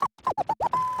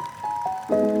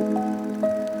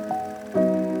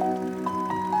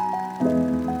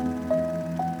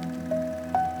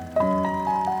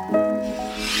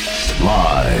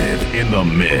In the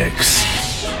mix.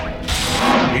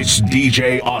 It's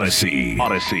DJ Odyssey.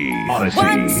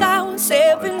 Once I was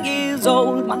 7 years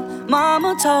old, my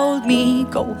mama told me,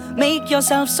 go make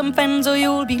yourself some friends or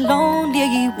you'll be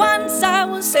lonely. Once I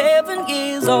was 7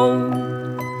 years old.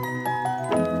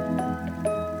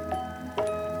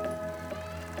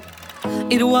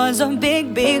 It was a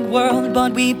big, big world,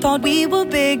 but we thought we were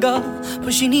bigger,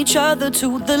 pushing each other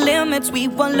to the limits. We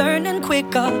were learning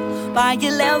quicker. By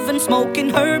 11,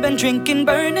 smoking herb and drinking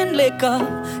burning liquor.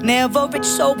 Never rich,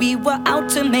 so we were out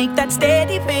to make that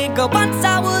steady figure. Once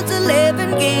I was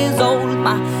 11 years old,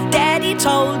 my daddy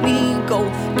told me, go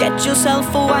get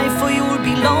yourself a wife or you'll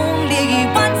be lonely.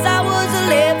 Once I was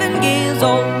 11 years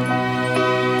old.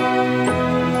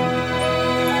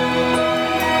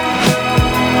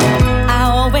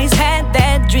 Always had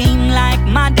that dream like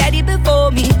my daddy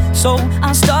before me. So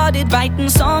I started writing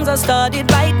songs, I started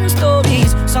writing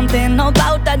stories. Something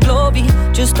about that glory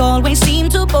just always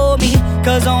seemed to bore me,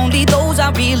 cause only those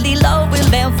I really love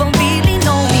will ever really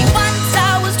know me. Once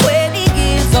I was 20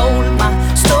 years old, my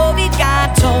story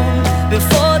got told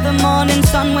before the morning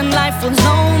sun when life was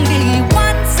lonely.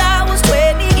 Once I was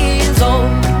 20 years old.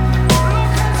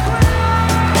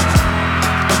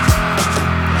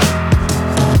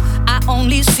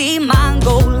 Only see my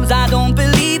goals, I don't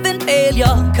believe in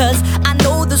failure, cause I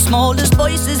know the smallest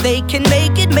voices, they can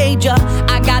make it major.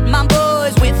 I got my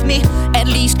boys with me, at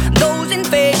least those in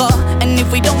favor. And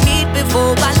if we don't meet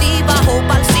before I leave, I hope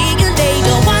I'll see you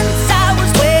later. Once I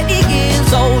was 20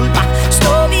 years old, my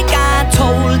story got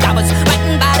told. I was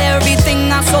writing about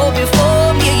everything I saw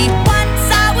before me. Once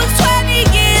I was 20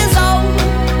 years old.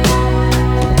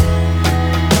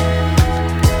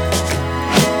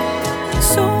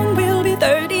 Soon we'll be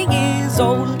 30 years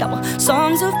old. Our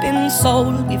songs have been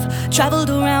sold. We've traveled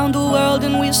around the world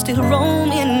and we're still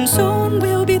roaming. Soon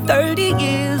we'll be 30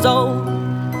 years old.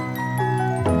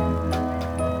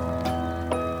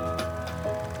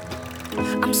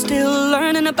 I'm still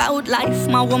learning about life.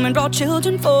 My woman brought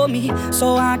children for me,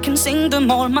 so I can sing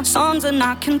them all my songs and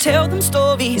I can tell them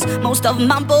stories. Most of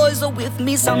my boys are with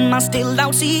me, some are still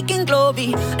out seeking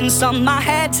glory, and some I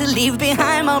had to leave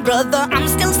behind. My brother, I'm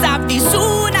still sorry.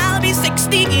 Soon I'll be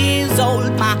 60 years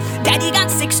old. My daddy got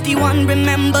 61.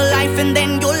 Remember life and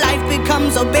then your life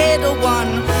becomes a better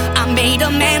one. I made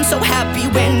a man so happy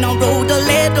when I wrote a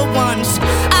letter once.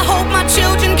 I hope my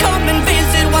children come and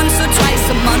visit once or twice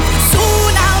a month.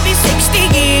 Soon I'll be 60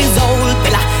 years old.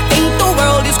 Will I think the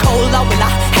world is cold, or will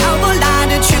I have a lot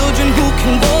of children who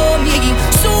can bore me?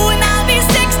 Soon I'll be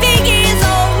 60 years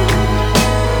old.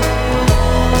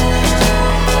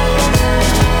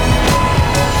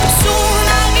 Soon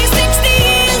I'll be 60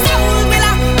 years old. Will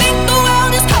I think the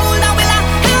world is cold, or will I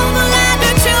have a lot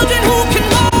of children who can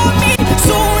bore me?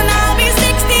 Soon I'll be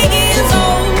 60 years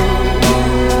old.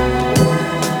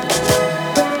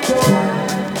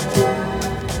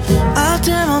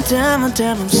 Oh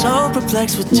damn, I'm so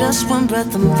perplexed. With just one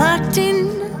breath I'm locked in.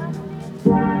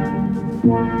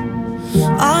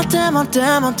 Oh damn,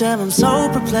 I'm so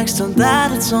perplexed on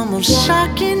that it's almost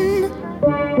shocking.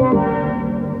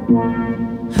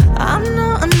 I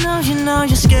know,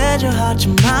 you're scared, your heart,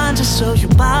 your mind, just so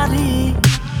your body.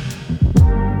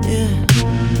 Yeah.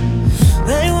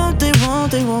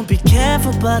 They won't be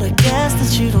careful, but I guess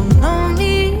that you don't know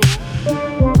me.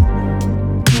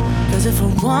 Cause if I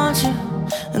want you,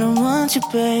 and I want you,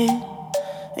 babe,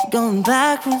 and going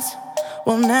backwards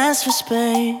won't ask for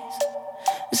space.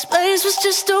 The space was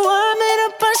just a word made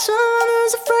up by someone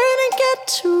who's afraid to get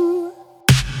too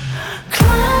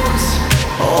close.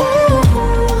 Oh,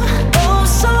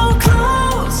 so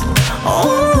close.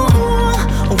 Oh,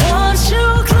 I want you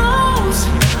close.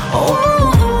 Oh,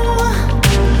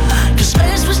 'cause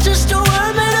space was just a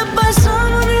word made up by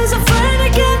someone who's afraid to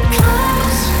get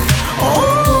close. Oh,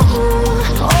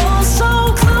 so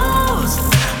close.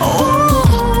 Oh,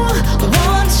 I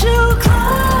want you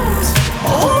close.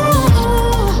 Oh,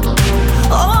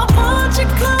 I want you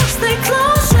close. Stay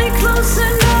close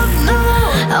enough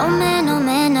now. Oh man,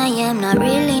 I am not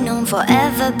really known for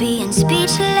ever being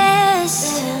speechless.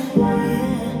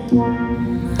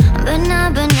 But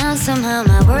now somehow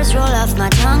my words roll off my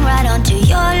tongue right onto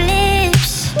your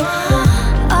lips.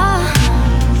 Oh,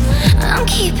 I'm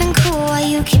keeping cool while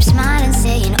you keep smiling,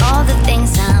 saying all the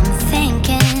things I'm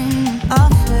thinking. Oh,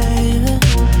 baby.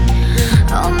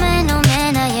 Oh man,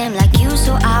 I am like you,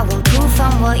 so I want proof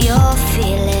on what you're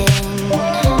feeling.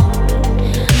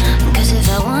 'Cause if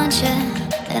I want you,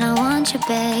 then I want you,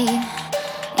 babe.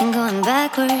 Ain't going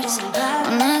backwards,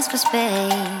 won't ask for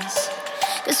space.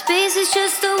 'Cause space is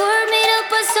just a word made up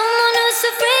by someone who's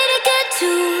afraid to get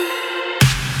too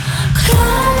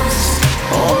close.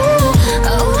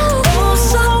 Oh,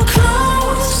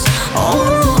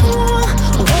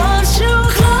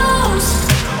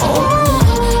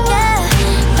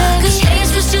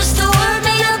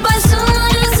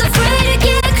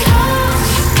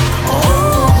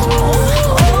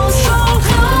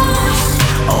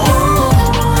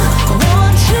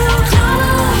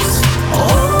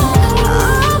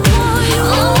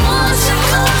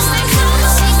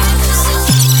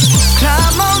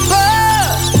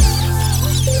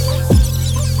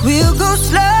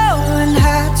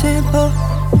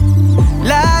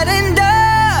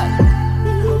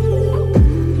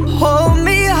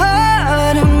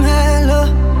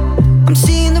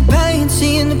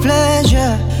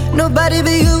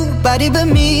 body but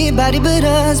me, body but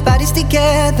us, bodies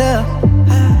together.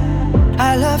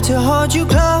 I love to hold you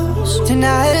close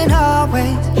tonight and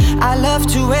always. I love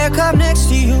to wake up next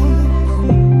to you.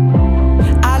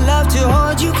 I love to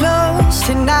hold you close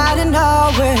tonight and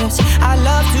always. I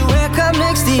love to wake up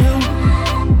next to you.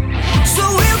 So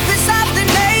we'll piss off the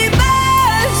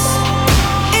neighbors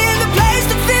in the place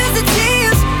that feels the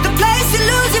tears, the place you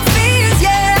lose your fears,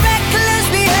 yeah, reckless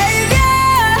behavior,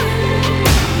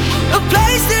 a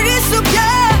place that is so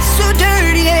pure, so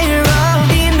dirty and wrong.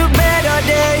 In the better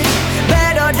day,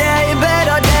 better day,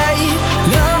 better day,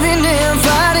 loving and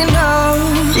fighting on.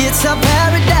 It's a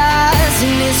paradise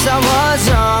and it's a war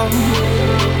zone.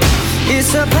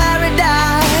 It's a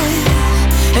paradise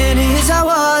and it's a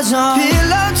war zone.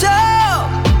 Pillow talk,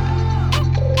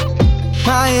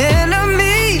 my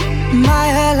enemy, my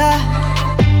ally,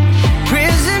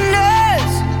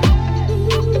 prisoners.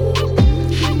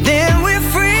 Then we're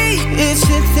free. It's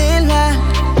a thin line.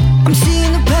 I'm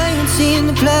seeing the pain, seeing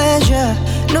the pleasure.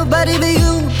 Nobody but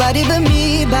you, body but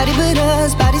me, body but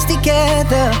us, bodies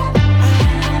together.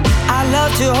 I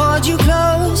love to hold you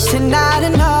close tonight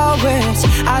and always.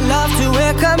 I love to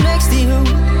wake up next to you.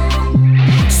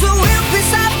 So we'll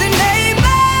piss off the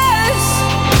neighbors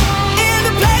in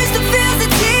the place that feels the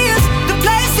tears, the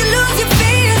place you lose your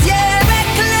fears, yeah,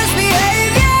 reckless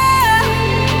behavior,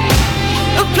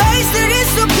 a place that is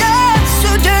so pure, so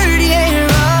dirty and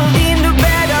wrong. In the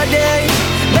better day,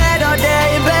 better day,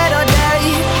 better day,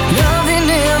 loving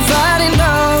and fighting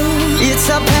on. It's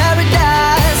a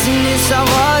paradise and it's a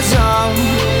war zone.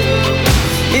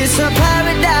 It's a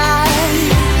paradise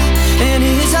and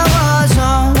it's a war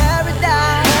zone.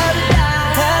 Paradise,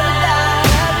 paradise,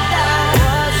 paradise,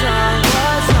 war zone,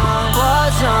 war zone, war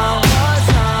zone, war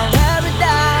zone.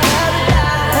 Paradise,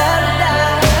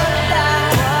 paradise,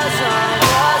 paradise, war zone,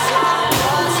 war zone,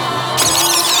 war zone.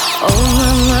 Oh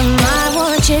my,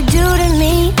 what you do to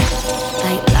me?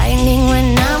 Like lightning when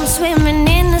I'm swimming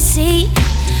in the sea.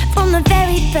 From the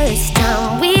very first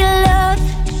time we loved,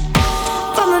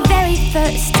 from the very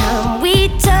first time we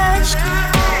touched,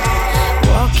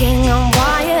 walking on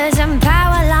wires and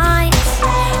power lines.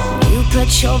 You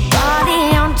put your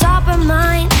body on top of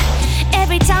mine.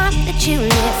 Every time that you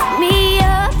lift me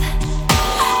up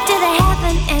to the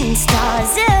heaven and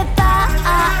stars above.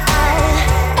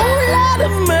 Oh Lord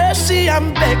of mercy,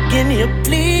 I'm begging you,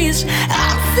 please.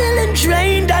 I'm feeling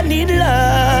drained, I need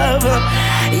love.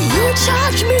 You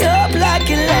charge me up like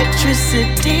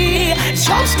electricity.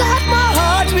 Jumpstart my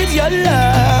heart with your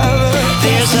love.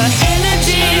 There's an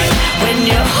energy when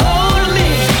you hold me,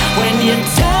 when you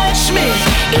touch me.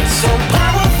 It's so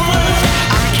powerful,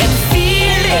 I can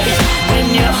feel it. When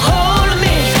you hold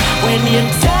me, when you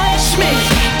touch me.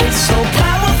 It's so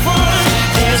powerful.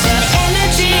 There's an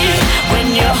energy when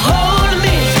you hold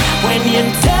me, when you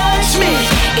touch me.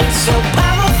 It's so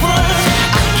powerful,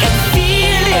 I can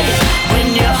feel it. When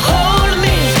you hold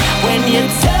me, when you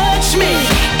touch me,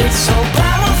 it's so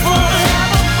powerful.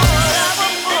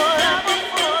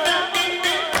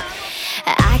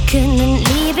 I couldn't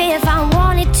leave if I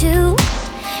wanted to,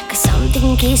 'cause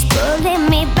something keeps pulling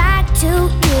me back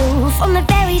to you. From the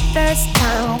very first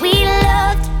time we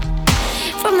loved,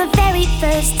 from the very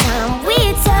first time we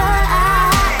touched.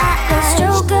 The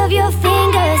stroke of your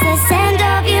fingers, the scent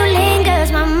of you lingers.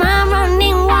 My mind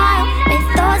running wild with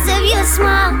thoughts of your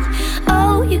smile.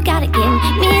 Oh, you gotta give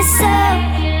me some.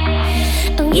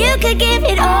 Oh, you could give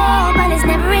it all, but it's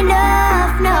never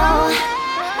enough, no.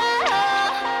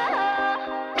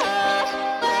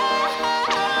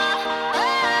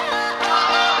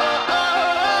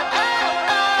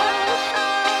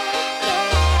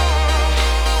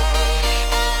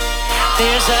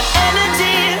 There's an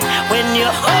energy when you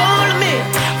hold me,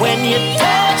 when you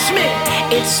touch me.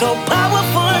 It's so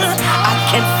powerful, I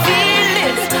can feel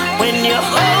it. When you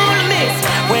hold me,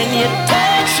 when you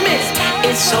touch me.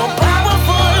 It's so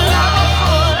powerful,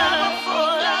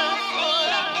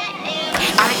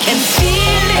 I can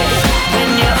feel it. When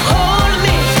you hold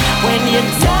me, when you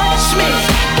touch me.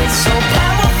 It's so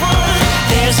powerful.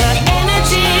 There's an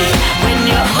energy when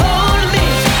you hold me,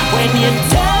 when you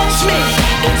touch me.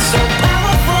 It's so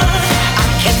powerful, I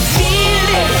can feel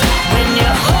it. When you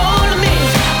hold me,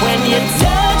 when you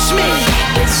touch me.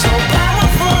 It's so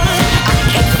powerful, I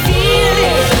can feel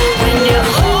it. When you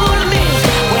hold me,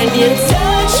 when you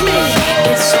touch me.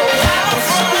 It's so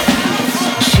powerful.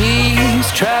 She's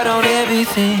tried on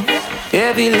everything,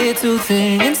 every little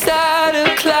thing inside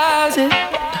her closet.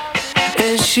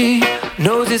 And she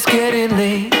knows it's getting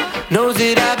late, knows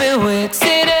that I've been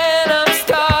waiting and I'm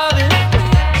starving.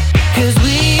 'Cause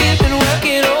we've been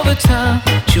working overtime.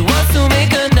 She wants to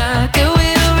make a night that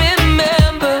we'll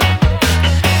remember.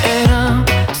 And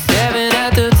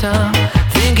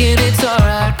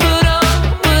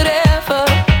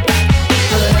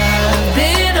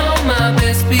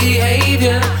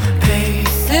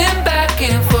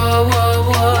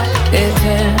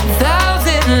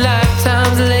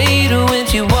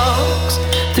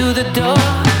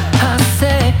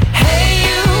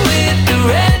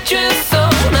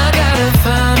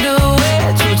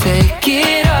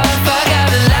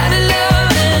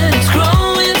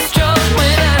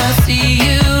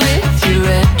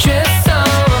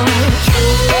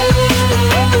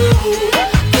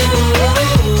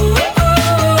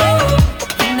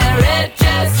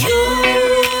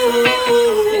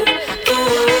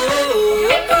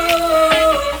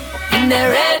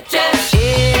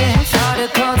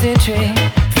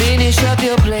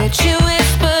forget you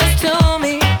whispers to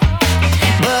me.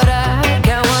 But I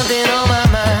got one thing on my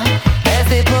mind as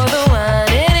they pour the wine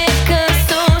and it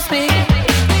consumes me.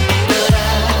 But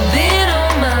I've been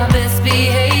on my best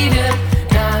behavior,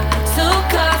 not to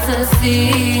cause a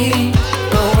scene.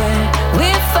 But when we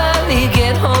finally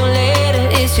get home later,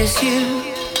 it's just you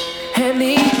and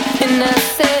me. And I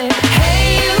said,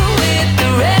 hey, you with the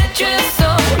red dress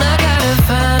on, I gotta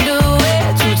find a way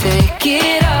to take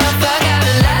it off. I got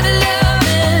a lot of love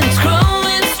and it's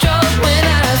growing strong when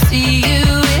I see you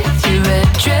with your red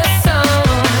dress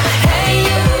on. Hey,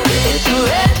 you with the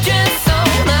red dress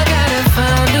on, I gotta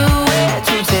find a way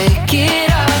to take it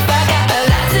off. I got a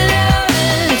lot of love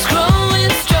and it's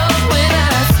growing strong when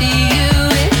I see you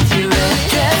with your red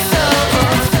dress on.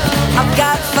 I've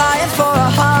got fire for a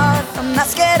heart, I'm not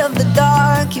scared of the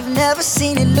dark. You've never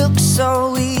seen it look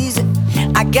so easy.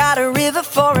 I got a river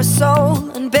for a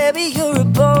soul, and baby you're a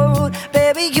boat.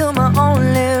 Baby you're my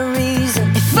only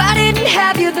reason. If I didn't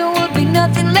have you there would be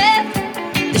nothing left.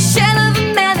 The shell of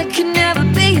a man that can never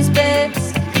be his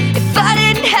best. If I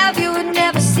didn't have you I'd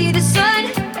never see the sun.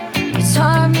 You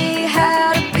taught me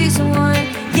how to be someone,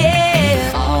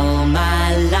 yeah. All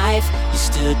my life you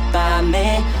stood by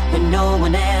me when no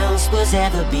one else was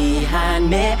ever behind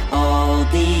me. All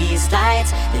these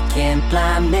lights, they can't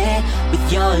blind me.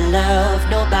 With your love,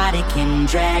 nobody can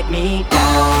drag me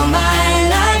down. All my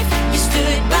life, you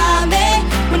stood by me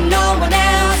when no one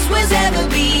else was ever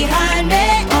behind me.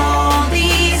 All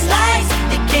these lights,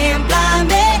 they can't blind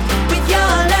me. With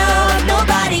your love,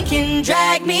 nobody can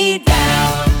drag me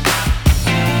down.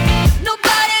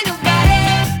 Nobody, nobody,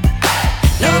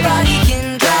 nobody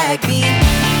can drag me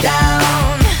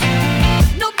down.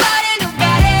 Nobody,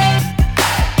 nobody,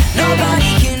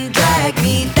 nobody can drag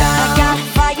me down. I got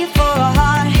fire for a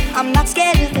heart, I'm not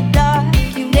scared of the dark.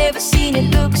 You've never seen it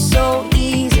look so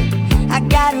easy. I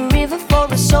got a river for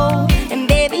a soul, and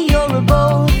baby you're a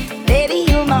boat. Baby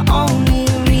you're my only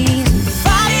reason. If I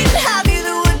didn't have you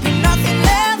there would be nothing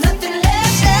left. Nothing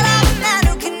left. Shell of a man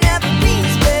who can never be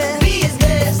his best. Be his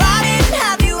best. If I didn't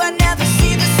have you I'd never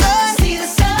see the sun. See the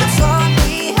sun. You taught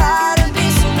me how to be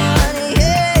someone,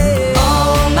 yeah.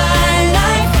 All my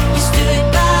life you stood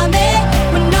by me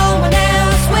when no one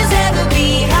else was ever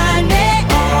behind me.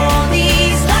 All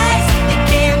these lights, they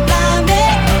can't blind me.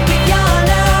 With your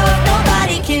love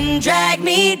nobody can drag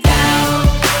me down.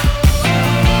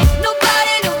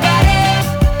 Nobody, nobody,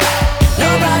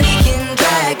 nobody can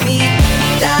drag me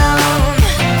down.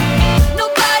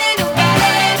 Nobody,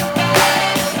 nobody.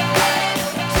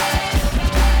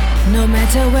 No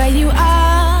matter where you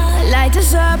are, light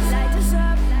us up.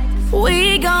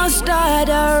 We gon' start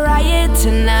a riot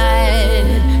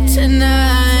tonight,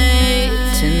 tonight,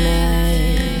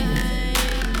 tonight.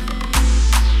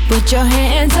 Put your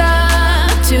hands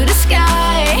up to the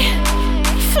sky.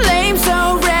 Flame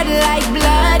so red like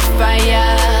blood,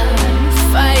 fire,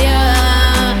 fire.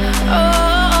 Oh,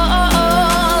 oh,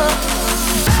 oh.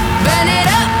 Burn it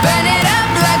up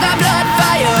like a blood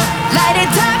fire. Light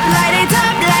it up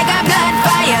like a blood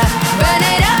fire. Burn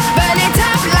it up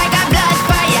like a blood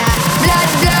fire. Blood,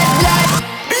 blood, blood,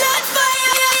 blood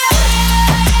fire.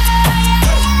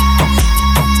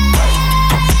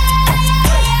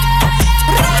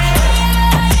 Blood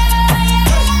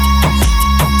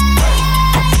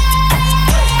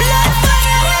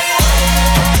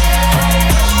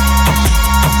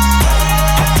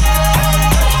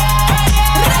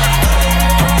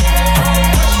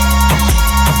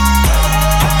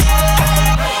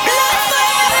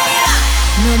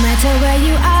No matter where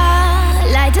you are,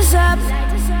 light us up.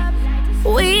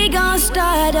 We gon'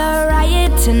 start a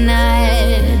riot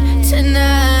tonight,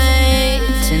 tonight,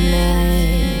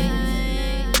 tonight.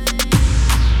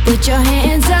 Put your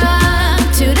hands up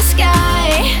to the sky.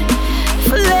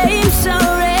 Flame so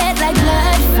red like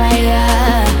blood,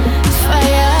 fire,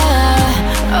 fire.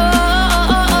 Oh,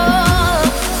 oh, oh, oh.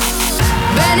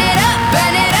 Burn it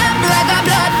up like a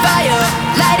blood fire.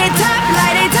 Light it up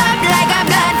like a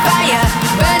blood fire.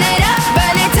 Burn it up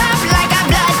like a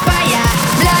blood fire.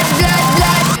 Blood, blood,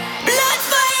 blood, blood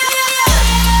fire.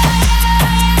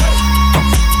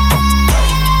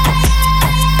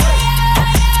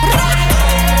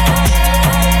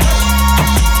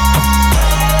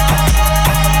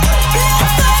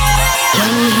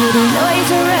 Can you hear the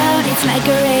noise around? It's like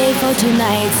a rave for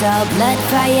tonight's a blood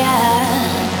fire.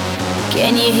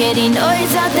 Can you hear the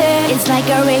noise out there? It's like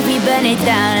a rave, we burn it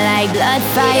down like blood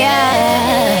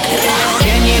fire.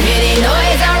 Can you hear the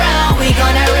noise around? We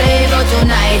gonna rave, oh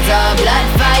tonight's a blood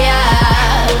fire.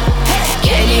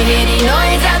 Can you hear the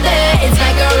noise out there? It's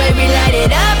like a rave, we light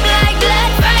it up like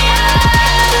blood fire.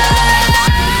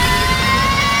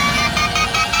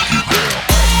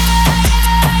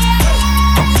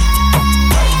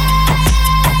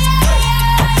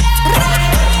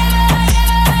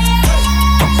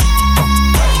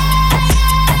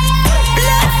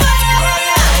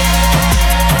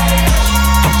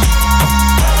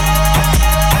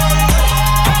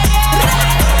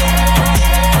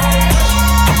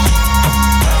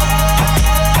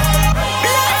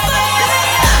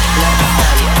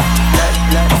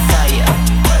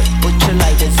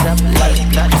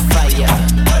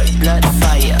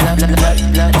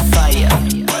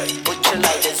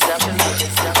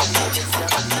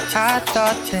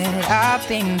 I've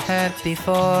been hurt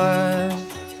before,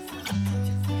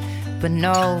 but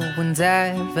no one's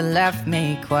ever left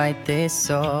me quite this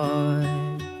sore.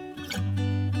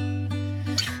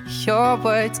 Your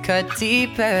words cut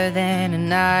deeper than a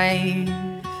knife.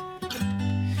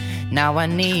 Now I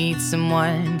need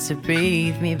someone to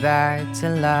breathe me back to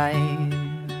life.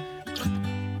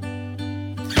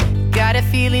 Got a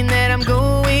feeling that I'm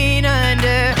going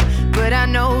under, but I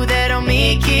know that I'll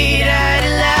make it out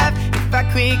alive if I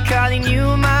quit calling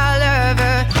you my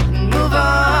lover and move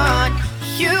on.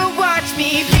 You watch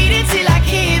me bleeding till I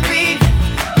can't breathe,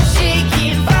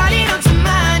 shaking, falling onto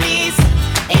my knees.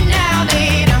 And now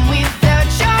that I'm without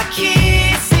your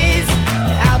kisses,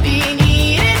 I'll be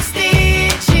needing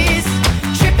stitches,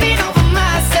 tripping over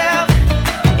myself,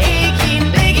 aching,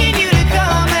 begging you to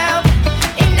come out.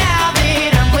 And now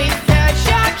that I'm without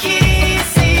your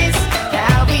kisses,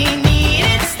 I'll be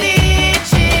needing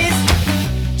stitches.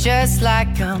 Just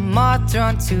like a moth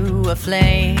drawn to a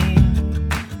flame.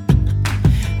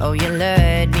 Oh, you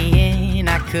lured me in,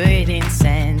 I couldn't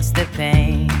sense the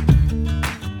pain.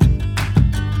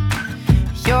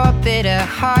 Your bitter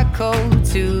heart cold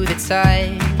to the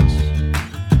touch.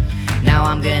 Now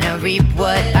I'm gonna reap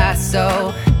what I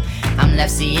sow. I'm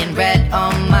left seeing red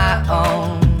on my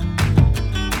own.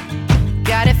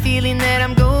 Got a feeling that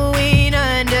I'm going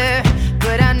under,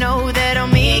 but I know that I'll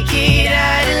make it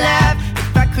out alive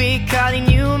if I quit calling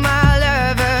you my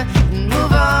lover and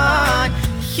move on.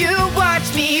 You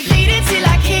watch me bleeding till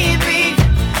I can't breathe,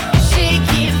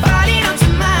 shaking, falling onto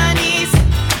my knees.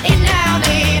 And now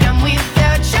that I'm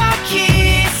without your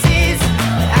kisses,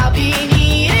 I'll be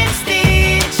needing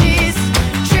stitches,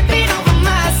 tripping over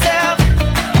myself,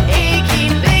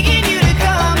 aching, begging you to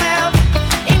come out.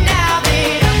 And now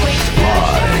that I'm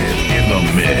without your kisses, in the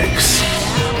mix,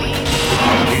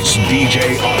 it's DJ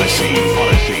Odyssey.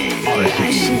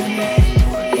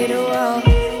 Hit a wall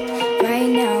right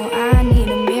now. I need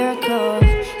a miracle.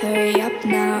 Hurry up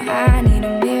now. I need a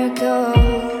miracle.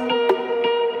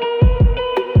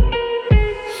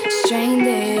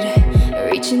 Stranded,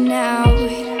 reaching out.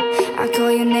 I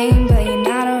call your name, but you're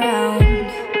not around.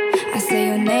 I say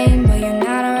your name, but you're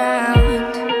not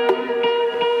around.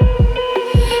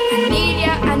 I need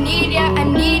ya, I need ya, I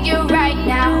need you right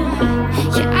now.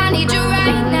 Yeah, I need you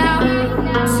right now.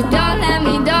 So don't let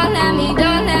me down.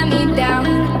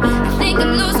 I think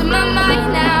I'm losing my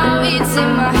mind now. It's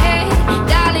in my head,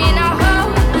 darling. I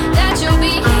hope that you'll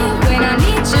be here when I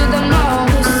need you the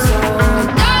most. So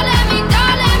don't let me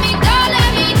down. Don't let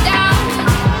me down.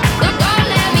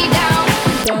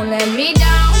 Don't let me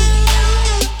down.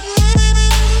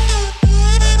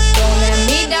 Don't let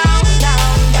me down,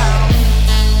 down.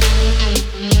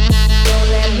 Don't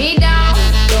let me down.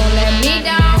 Don't let me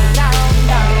down,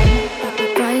 down.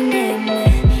 Running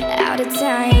out of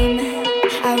time.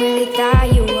 I really thought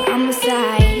you were on my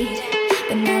side,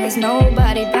 but now there's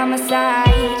nobody by my side.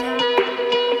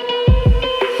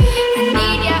 I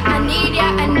need ya, I need ya,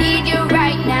 I need you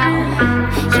right now.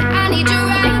 Yeah, I need you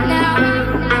right now.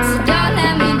 So don't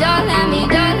let me down. I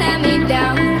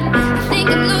think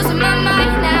I'm losing my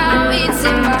mind now. It's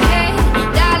in my head,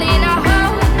 darling. I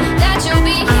hope that you'll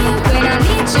be here when I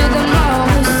need you the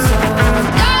most. So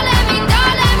don't let me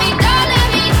down. Don't let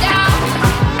me down.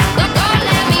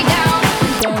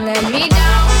 Don't let me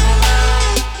down.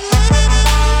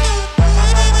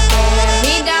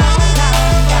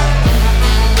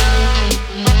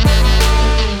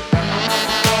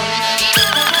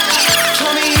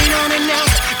 Coming in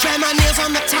unannounced, drag my nails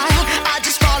on the tile. I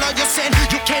just follow your sin,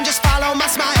 you can't just follow my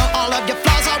smile. All of your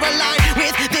flaws are aligned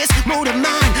with this mood of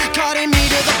mine, cutting me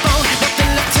to the bone,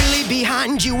 nothing left to leave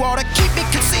behind. You ought to keep it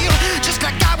concealed, just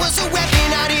like I was a weapon.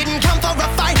 I didn't come for a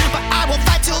fight, but I will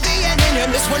fight till the end.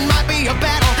 And this one might be a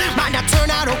battle, might not turn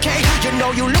out okay. You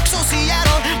know you look so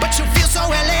Seattle, but you feel so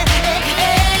LA.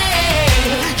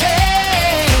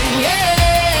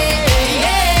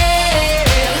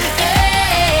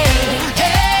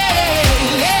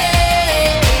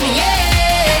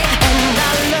 And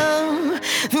I love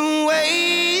the way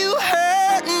you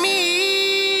hurt me.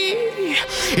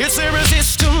 It's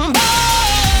irresistible.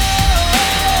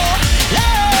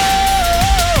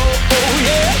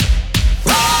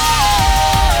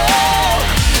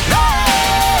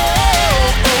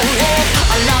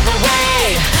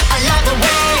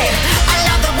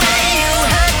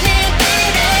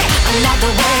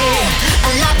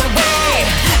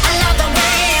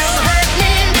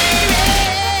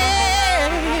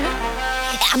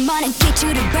 I'm gonna get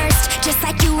you to burst, just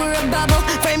like you were a bubble.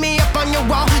 Frame me up on your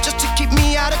wall just to keep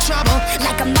me out of trouble.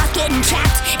 Like a moth getting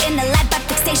trapped in the light by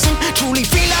fixation. Truly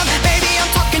feel love, baby, I'm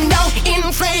talking no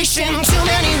inflation. Too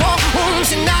many war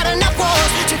wounds and not enough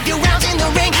wars to feel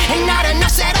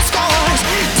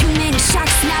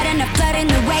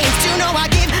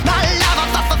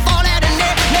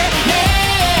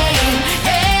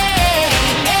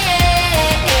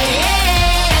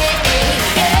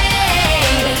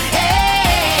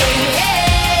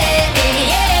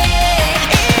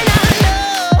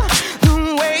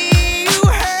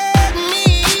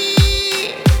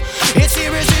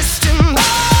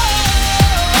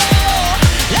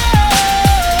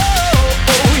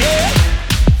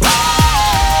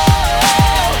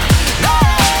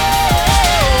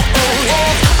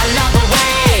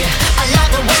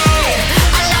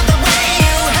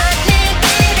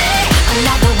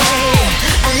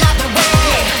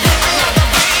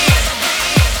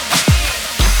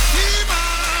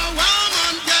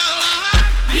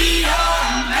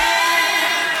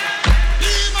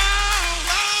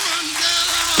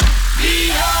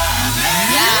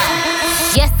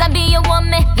Yes, I be your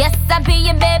woman. Yes, I be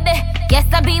your baby. Yes,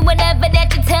 I be whatever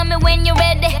that you tell me when you're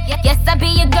ready. Yes, I be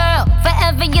your girl,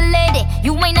 forever your lady.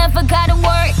 You ain't never gotta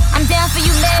worry, I'm down for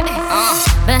you, baby.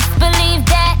 Best believe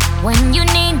that when you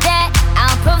need that,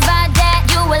 I'll provide that.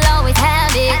 You will always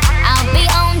have it. I'll be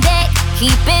on deck,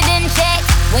 keep it in check.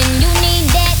 When you need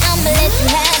that, I'ma let you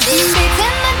have it. Beats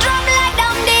in the drum like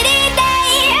dum diddy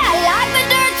day. I like the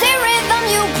dirty rhythm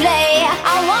you play.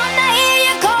 I wanna hear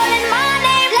you calling my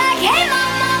name like, hey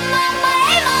mama, mama,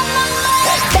 hey mama,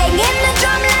 mama. Banging the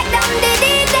drum like dum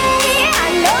diddy day. I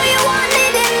know you want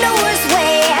it in the worst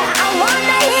way. I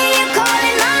wanna hear you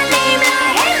calling my name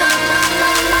like, hey mama,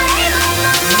 mama, hey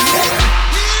mama, mama.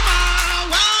 Be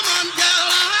my woman,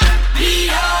 girl.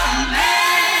 Be your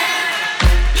man.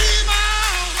 Be my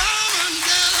woman,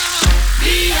 girl.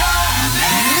 Be your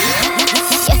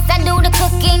Yes, I do the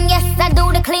cooking, yes, I do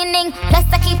the cleaning. Plus,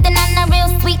 I keep the nana real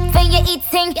sweet for your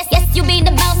eating. Yes, yes, you be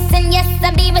the boss, and yes,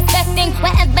 I be respecting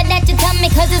whatever that you tell me,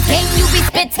 cause it's game you be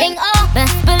spitting. Oh,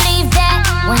 best believe that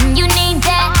when you need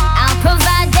that, I'll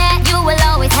provide that. You will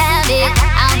always have it.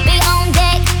 I'll be on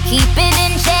deck, keep it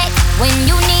in check. When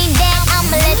you need that,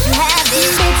 I'ma let you have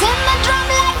it. Beats in the drum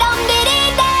like dum diddy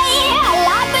day. I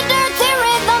like the dirty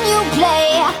rhythm you play.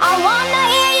 I wanna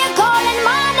hear you calling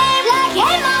my name like,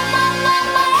 hey mama,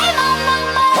 mama, hey mama,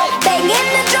 mama. Banging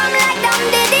the drum like dum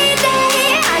diddy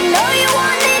day. I know you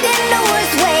want it in the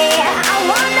worst way. I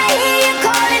wanna hear you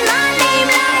calling my name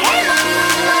like, hey mama,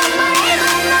 mama, hey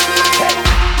mama, mama.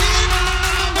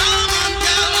 woman,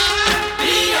 girl.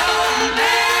 Be your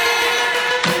man.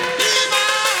 Be my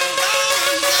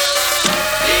woman, girl.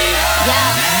 Be your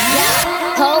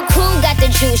Whole crew got the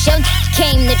juice, yo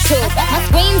came the truth. My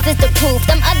screams is the proof,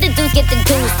 them other dudes get the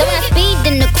deuce. So when I speed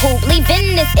in the coupe,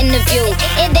 leaving this interview,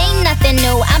 it ain't nothing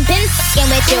new, I've been fucking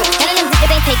with you. None of them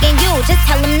niggas ain't taking you, just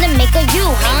tell them to make a you,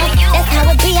 huh? That's how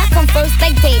it be, I come first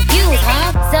like debuts,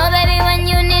 huh? So baby, when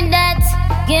you need that,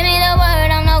 give me the word,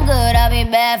 I'm no good, I'll be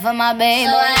bad for my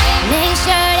baby. So make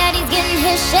sure that he's getting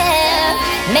his share.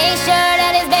 Make sure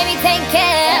that his baby take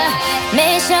care.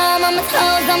 Make sure I'm on my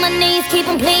toes, on my knees, keep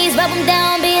him please, rub him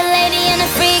down, be a lady and a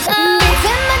freak. Beats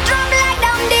in the drum like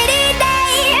dum diddy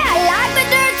day. I like the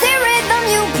dirty rhythm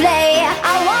you play.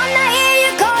 I wanna hear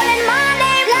you calling my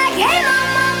name like, hey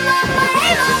mama, mama,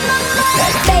 hey mama,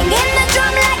 mama. Banging the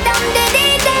drum like dum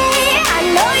diddy day. I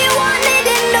know you want it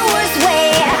in the worst way.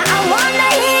 I wanna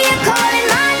hear you calling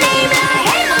my name like,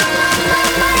 hey mama,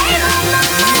 mama, hey mama,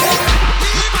 mama.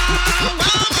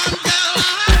 woman, girl.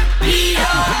 Be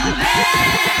your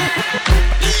man.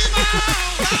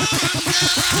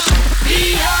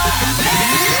 Be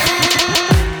your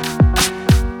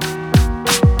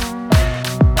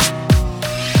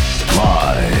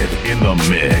Live in the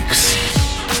mix.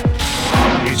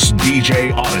 It's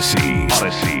DJ Odyssey.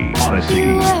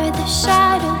 You were the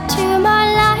shadow to my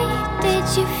light. Did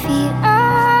you feel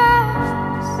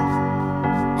us?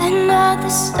 Another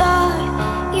star,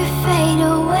 you fade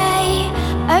away.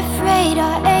 Afraid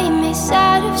our aim is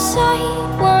out of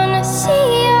sight. Wanna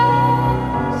see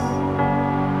us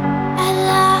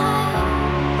alive.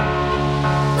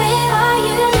 Where are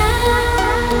you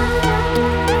now?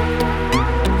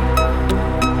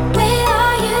 Where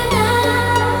are you now?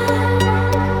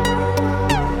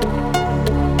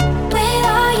 Where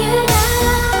are you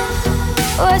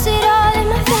now? Was it all in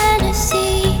my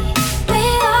fantasy?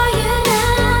 Where are you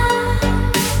now?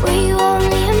 Were you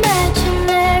only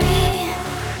imaginary?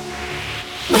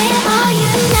 Where are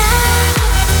you now?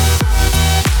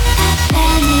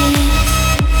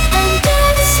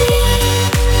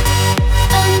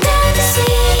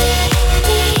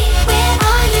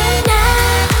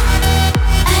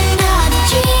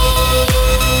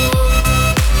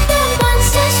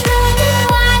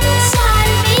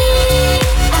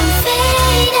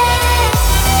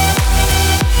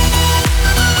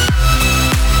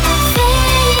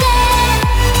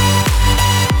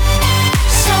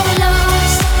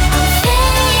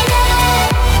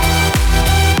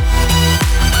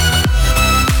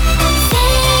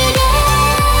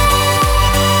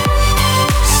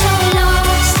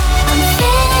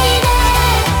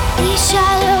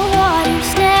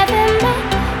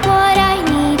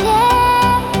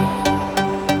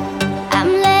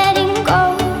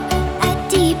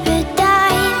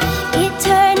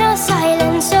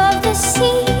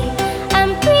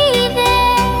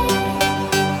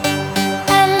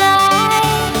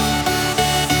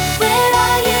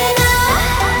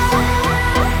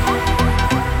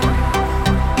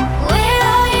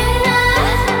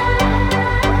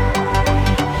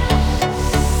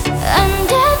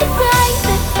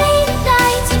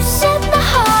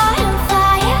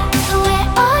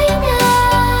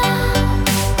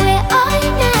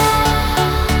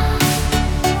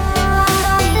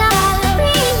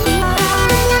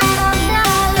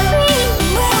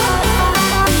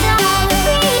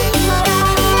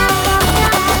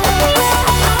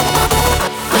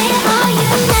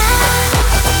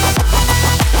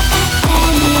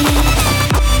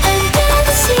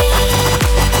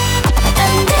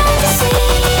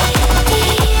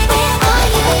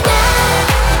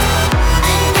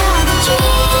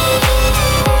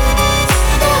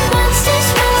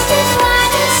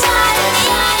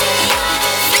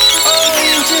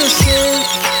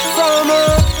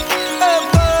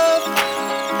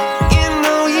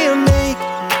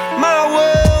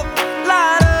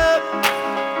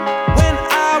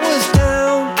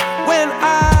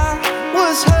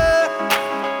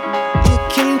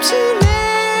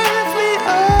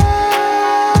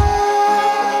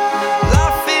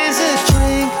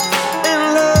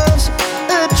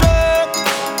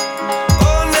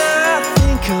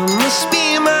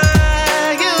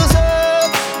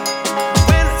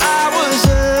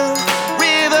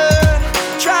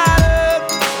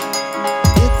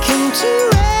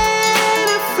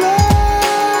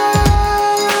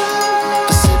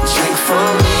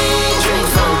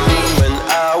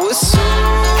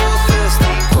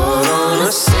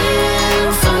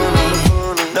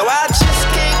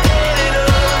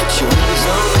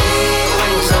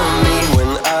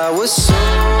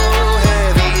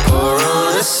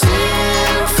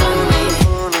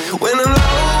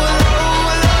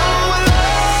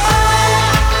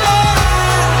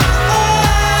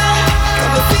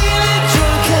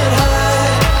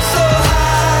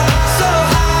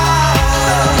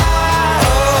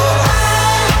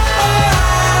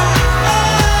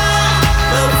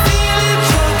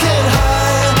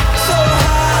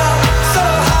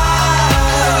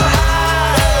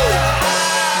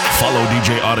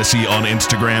 DJ Odyssey on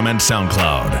Instagram and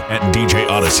SoundCloud at DJ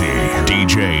Odyssey,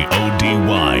 DJODYSSEY,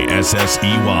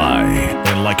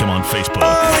 and like him on Facebook.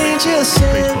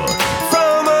 Facebook.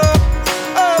 From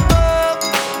above,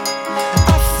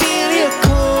 I feel you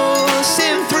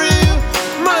coursing through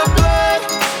my blood.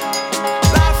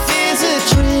 Life is a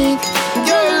drink,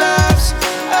 your love's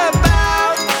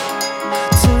about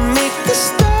to make the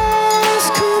stars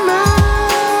come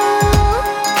out.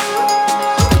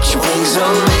 Put your wings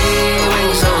on me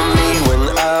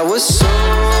when I was so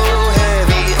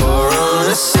heavy, or on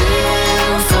a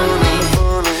symphony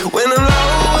when I'm low.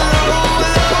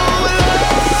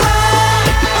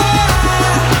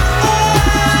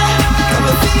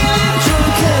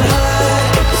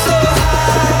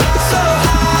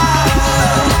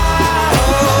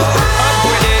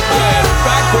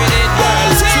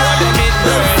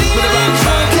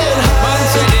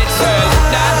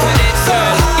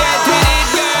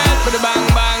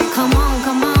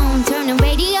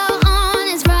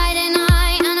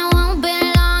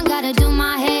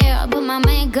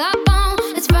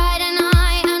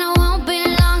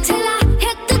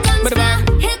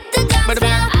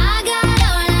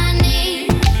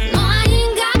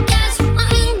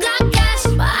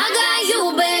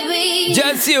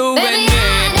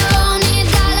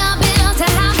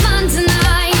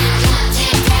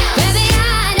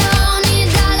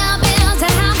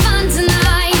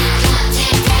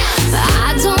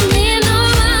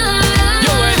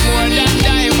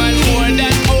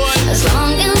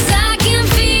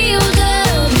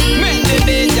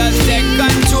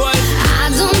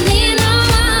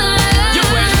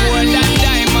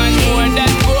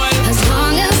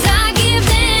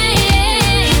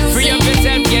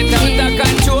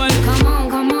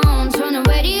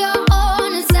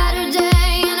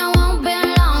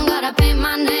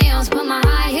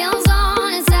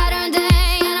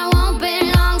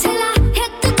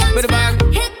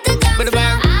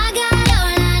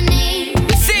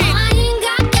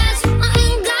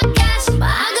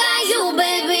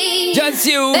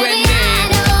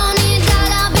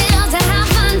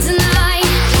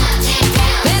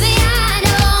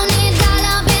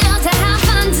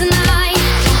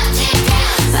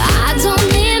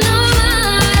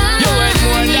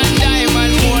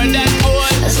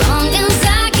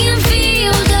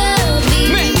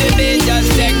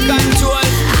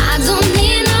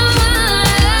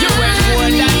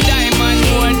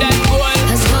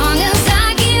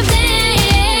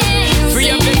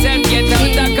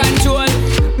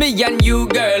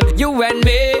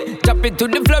 To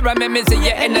the floor and make me see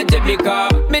your energy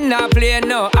because me not play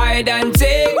no hide and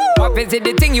seek. What is it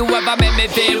the thing you ever make me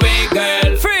feel weak,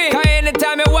 girl? Free. Cause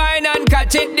anytime you whine and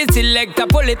catch it, the selector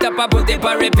pull it up and put it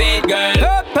for repeat, girl.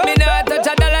 Me not touch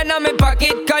a dollar in my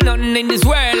pocket, cause nothing in this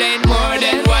world ain't more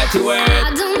than what you worth.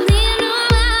 I don't need no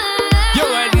man. You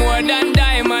worth more than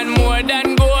diamond, more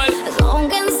than gold. As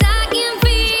long as I can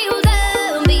feel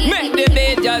the beat, make the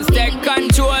beat just take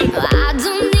control. I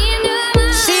don't need no man.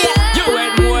 You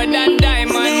worth more than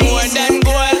diamond, more than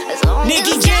gold. As long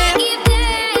Nicky as Jam. I keep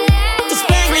dancing. The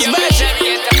Spanish version.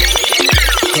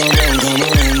 Come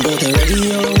on, put the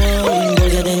radio on,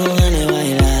 porque tengo ganas de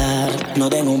bailar. No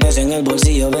tengo un peso en el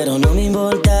bolsillo, pero no me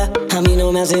importa. A mí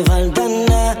no me hace falta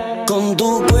nada. Con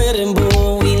tu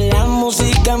cuerpo y la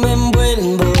música me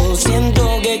envuelvo.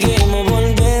 Siento que quemo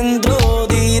por dentro.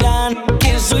 Dirán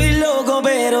que soy loco,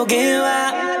 pero que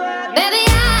va. Baby,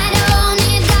 I don't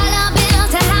need dollar bills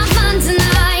to have fun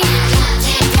tonight.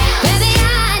 Baby,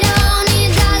 I don't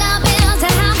need dollar bills to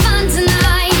have fun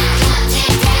tonight.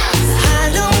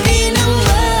 I don't need no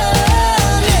money,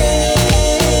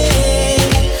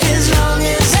 as long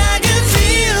as I can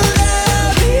feel the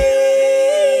beat.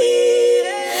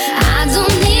 I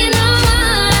don't need no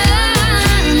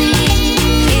money,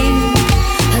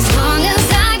 as long as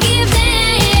I keep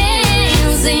dancing.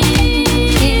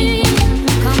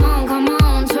 Come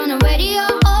on, turn the radio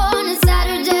on. It's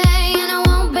Saturday and I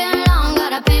won't be long.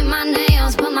 Gotta paint my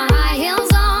nails, put my high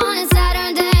heels on. It's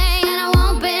Saturday and I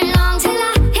won't be long till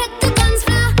I hit the dance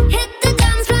floor, hit the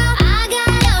dance floor. I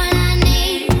got all I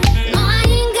need. No, I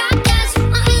ain't got cash,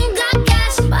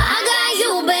 but I got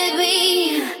you, baby.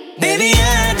 Baby,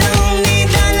 I don't need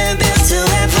dollar bills to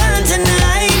have fun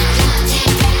tonight.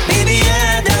 Baby,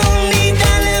 I don't need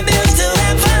dollar bills to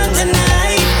have fun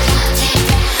tonight.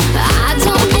 I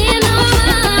don't need no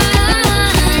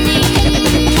money,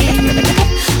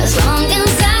 as long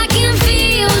as I can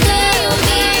feel the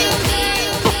beat.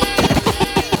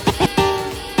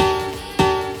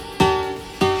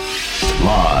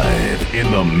 Live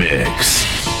in the mix.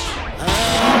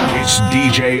 It's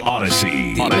DJ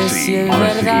Odyssey. Dime si es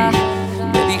verdad,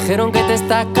 me dijeron que te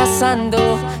estás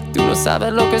casando. Tú no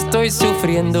sabes lo que estoy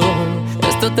sufriendo.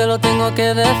 Esto te lo tengo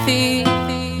que decir.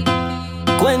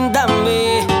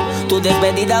 Cuéntame, tu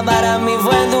despedida para mí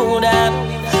fue dura.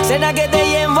 Cena que te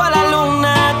llevo a la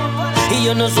luna y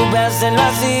yo no supe hacerlo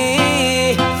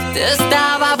así. Te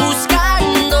estaba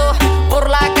buscando por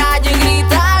la calle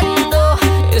gritando.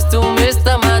 Esto me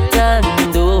está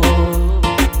matando.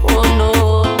 Oh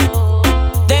no.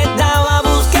 Te estaba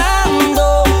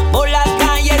buscando por las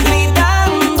calles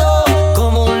gritando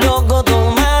como un loco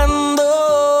tomando.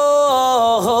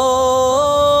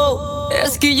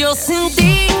 Es que yo sin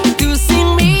ti, tú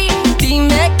sin mí.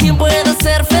 Dime quién puede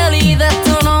ser feliz.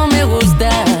 Esto no me gusta.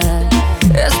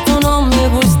 Esto no me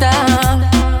gusta.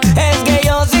 Es que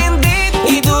yo sin ti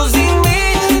y tú sin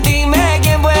mí. Dime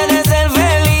quién puede ser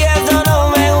feliz. Eso no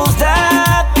me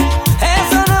gusta.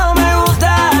 Eso no me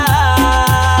gusta.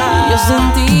 Yo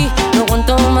sin ti no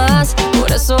aguanto más.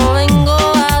 Por eso vengo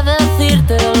a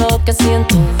decirte lo que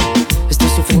siento. Estoy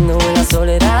sufriendo en la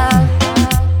soledad.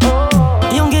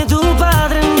 Y aunque tu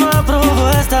padre no aprobó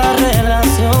esta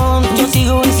relación, yo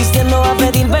sigo insistiendo a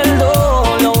pedir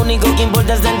perdón. Lo único que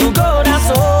importa es en tu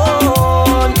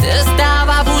corazón. Te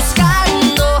estaba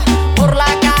buscando por la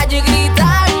calle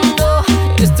gritando.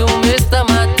 Esto me está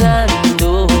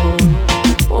matando.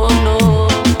 Oh no.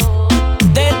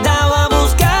 Te estaba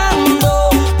buscando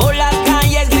por las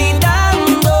calles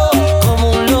gritando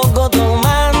como un loco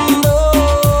tomando.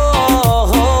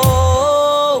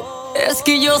 Es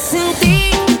que yo sin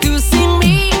ti, tú sin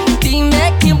mí.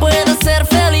 Dime quién puede ser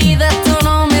feliz. Esto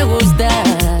no me gusta.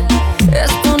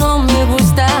 Esto no me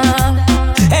gusta.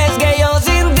 Es que yo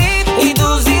sin ti y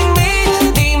tú sin mí.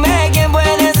 Dime quién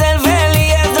puede ser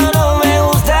feliz. Eso no me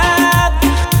gusta.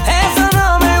 Eso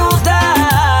no me gusta.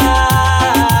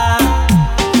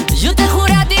 Yo te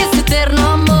juré a ti ese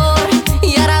eterno amor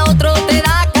y ahora otro te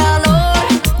da calor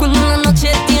cuando en la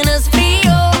noche tienes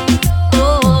frío.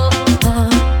 Oh, ah.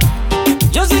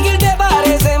 Yo sé que te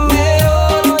parece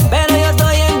mejor, pero yo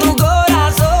estoy en tu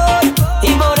corazón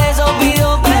y por eso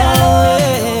pido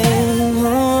perdón.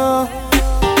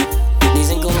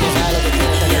 Dicen que uno no sabe lo que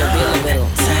tiene hasta que lo pierde, pero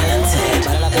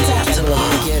para la persona que lo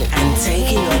que quiere. And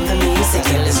taking on the music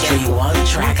industry one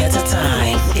track at a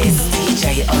time. It's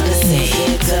DJ Odyssey,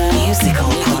 the musical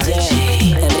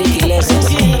prodigy. Enrique Iglesias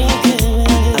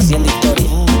haciendo historia.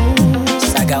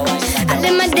 Saca guay. I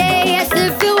live my day as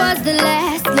if it was the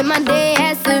last. Live my day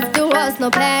as if there was no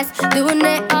past. Doing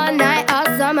it all night, all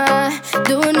summer.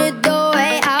 Doing it the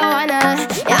way I wanna.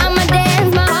 Yeah, I'ma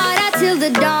dance my heart out till the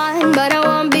dawn. But I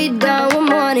won't be done when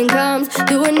morning comes.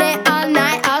 Doing it all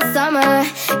night, all summer.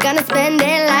 Gonna spend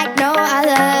it like no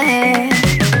other.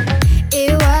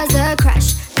 It was a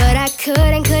crush, but I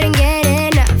couldn't get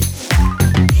enough.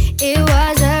 It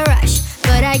was a rush,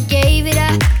 but I gave it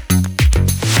up.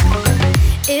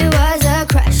 It was a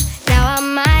crush. Now I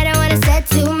might have wanna said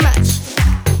too much,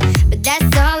 but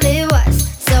that's all it was.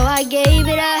 So I gave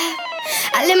it up.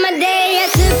 I live my day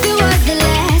as if it was the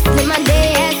last. Live my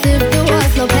day as if there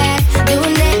was no past.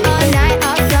 Doing it all night,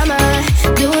 all summer.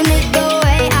 Doing it the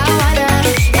way I wanna.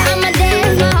 Yeah, I'ma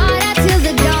dance my heart out till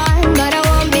the dawn, but I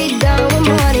won't be done when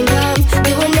morning comes.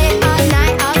 Doing it all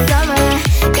night, all summer.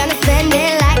 Gonna spend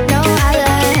it like no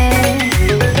other.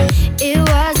 It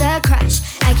was a crush.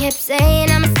 I kept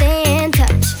saying I'ma stay in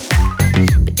touch,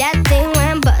 but that thing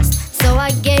went bust, so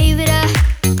I gave it up.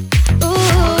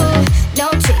 Ooh, no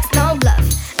tricks, no bluff.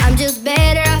 I'm just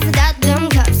better off without them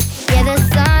cuffs. Yeah, the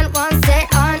sun won't set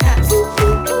on us.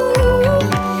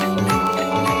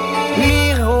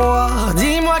 Miroir,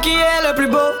 dis-moi qui est le plus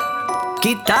beau,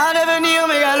 qui t'a devenir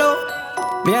mégalo.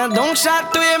 Viens donc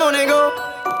chatouiller mon ego.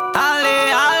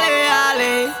 Allez, allez,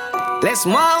 allez.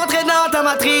 Laisse-moi entrer dans ta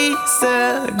matrice,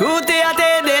 goûter à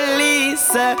tes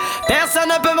délices. Personne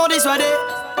ne peut m'en dissuader.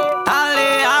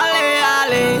 Allez, allez,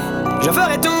 allez. Je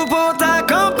ferai tout pour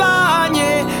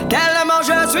t'accompagner. Tellement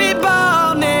je suis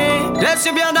borné. Je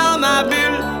suis bien dans ma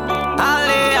bulle.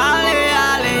 Allez, allez,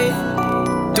 allez.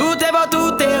 Tout est beau,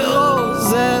 tout est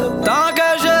rose. Tant que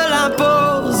je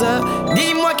l'impose.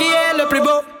 Dis-moi qui est le plus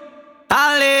beau.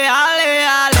 Allez, allez,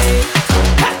 allez.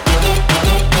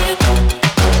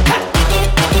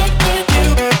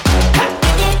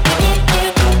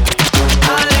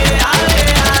 Allez, allez,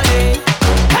 allez.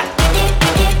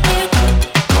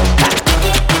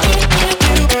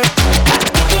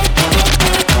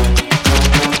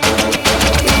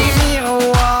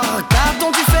 Miroir,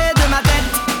 qu'as-tu fait de ma tête?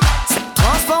 Cette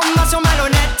transformation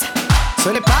malhonnête, ce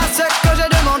n'est pas ce que j'ai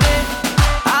demandé.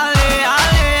 Allez,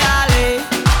 allez, allez.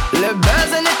 Le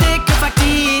buzz n'était que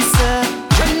factice.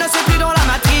 Je ne suis plus dans la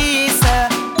matrice.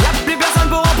 Y'a plus personne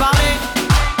pour en parler.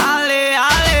 Allez,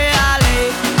 allez, allez.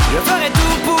 Je ferai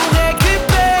tout pour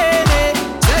récupérer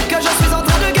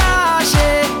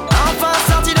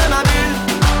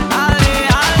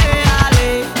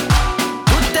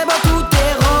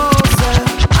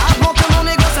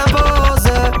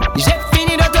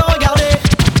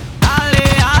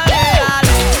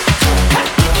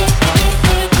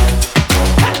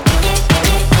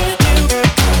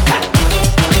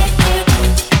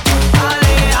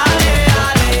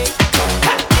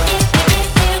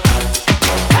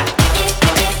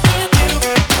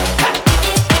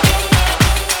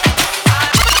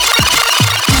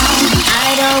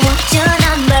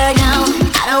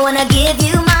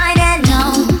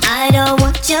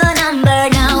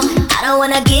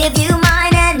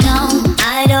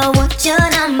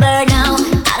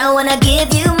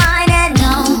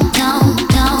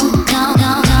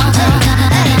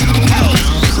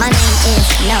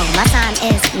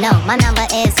My number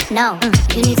is no.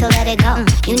 You need to let it go.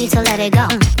 You need to let it go.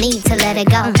 Need to let it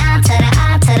go. Nah to the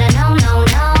I to the no, no,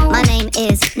 no. My name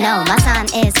is no. My sign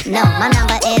is no. My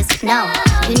number is no.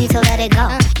 You need to let it go.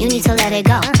 You need to let it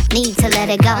go. Need to let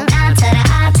it go. Nah to the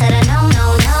I to the no,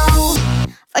 no, no.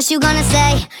 First you gonna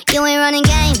say you ain't running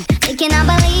game, thinking I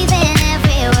believe in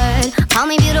every word. Call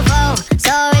me beautiful,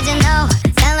 so original,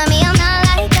 telling me I'm not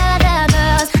like other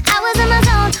girls. I was in my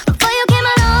zone before you came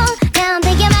along. Now I'm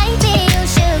thinking maybe you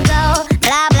should go.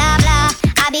 Blah blah blah.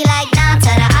 I be like nah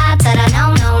to the I to the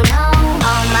no, no, no.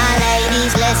 All my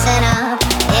ladies listen up.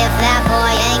 If that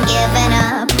boy ain't giving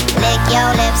up, lick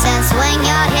your lips and swing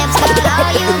your hips, girl.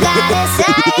 All you gotta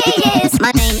say is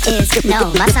my name is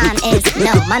no. My sign is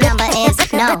no. My number is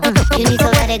no. You need to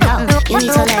let it go. You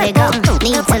need to let it go.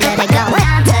 Need to let it go.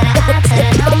 Down to the I to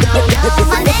the no, no, no.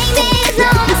 My name is no.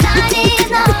 My sign is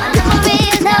no. My number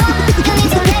is no. You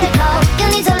need to let it go. You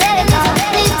need to let it go.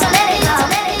 Need to let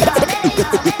it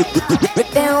go.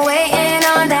 Been waiting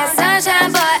on that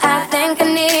sunshine, but I think I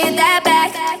need that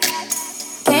back.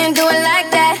 Can't do it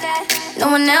like that. No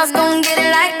one else gon' get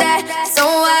it like that. So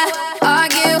I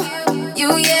argue,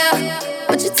 you yeah,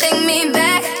 but you take me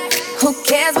back. Who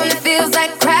cares when it feels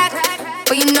like crack?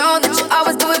 But you know that you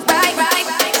always do it right.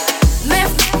 Man,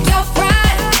 f*** your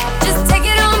pride. Just take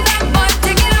it on back, boy.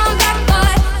 Take it on back,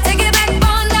 boy. Take it back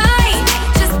all night.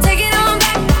 Just take it on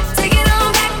back. Take it on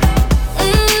back.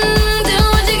 Do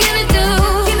what you gonna do.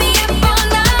 Keep me up all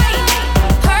night.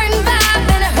 Hurting vibe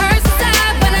and it hurts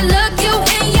inside when I look you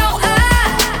in your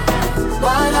eye.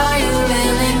 What are you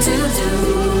willing to do?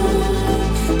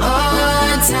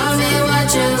 Oh, tell me what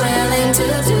you're willing to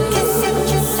do.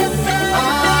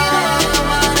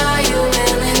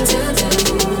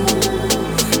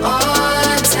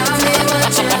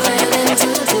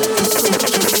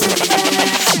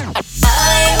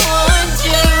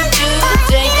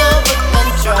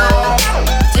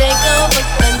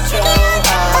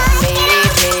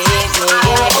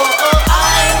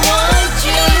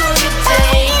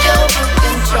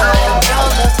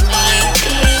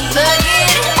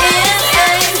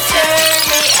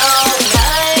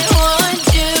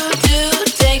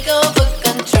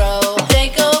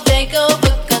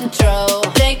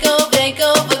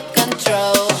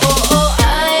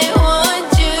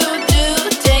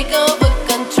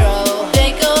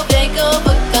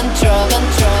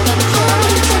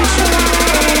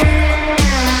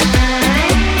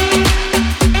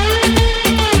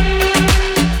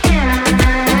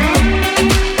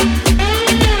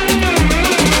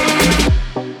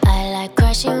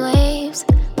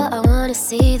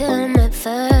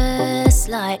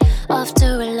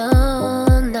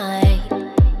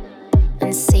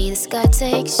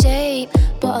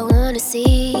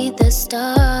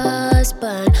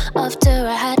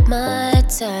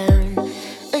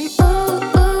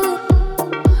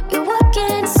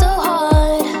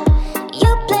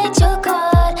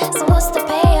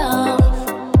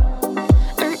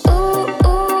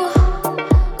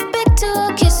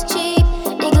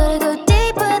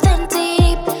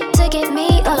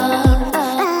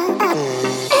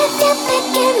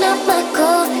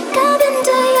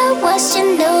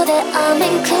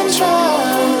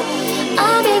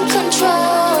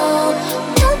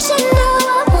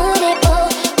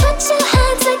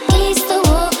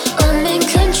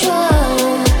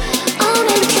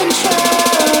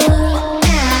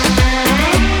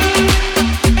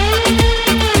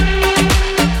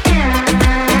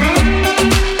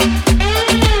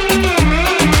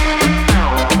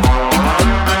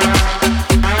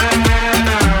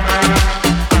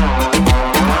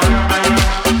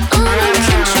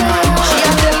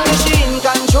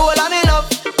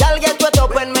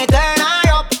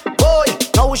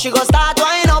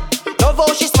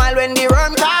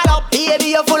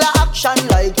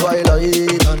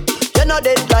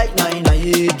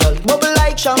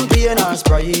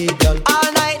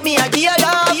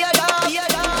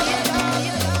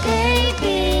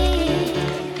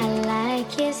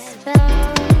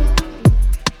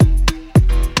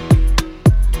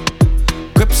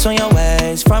 On your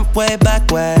ways, front way, back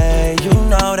way. You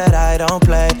know that I don't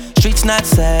play. Streets not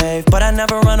safe, but I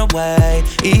never run away,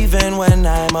 even when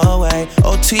I'm away.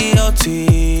 OT,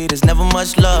 OT, there's never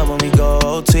much love when we go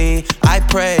OT. I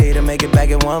pray to make it back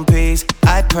in one piece.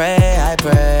 I pray, I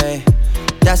pray.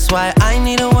 That's why I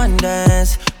need a one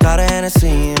dance. Got a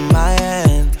Hennessy in my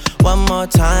hand. One more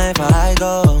time before I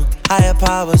go. Higher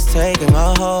powers taking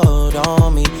a hold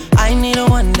on me. I need a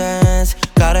one dance.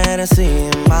 Got a Hennessy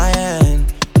in my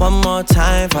hand. One more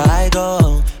time before I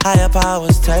go. Higher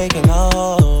powers taking a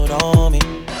hold on me.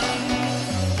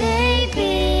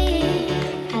 Baby,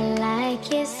 I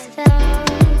like your style.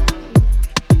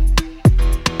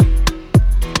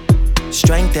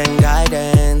 strength and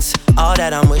guidance. All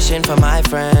that I'm wishing for my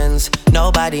friends.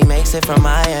 Nobody makes it from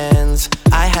my ends.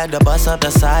 I had to bust up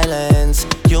the silence.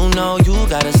 You know you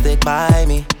gotta stick by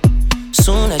me.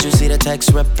 Soon as you see the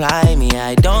text, reply me.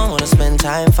 I don't wanna spend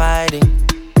time fighting.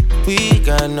 We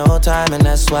got no time and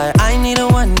that's why I need a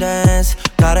one dance.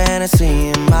 Got a Hennessy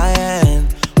in my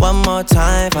hand. One more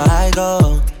time before I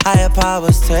go. Higher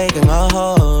powers taking a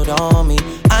hold on me.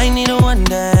 I need a one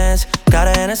dance. Got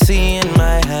a Hennessy in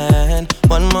my hand.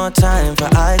 One more time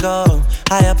before I go.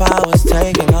 Higher powers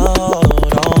taking a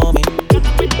hold on me.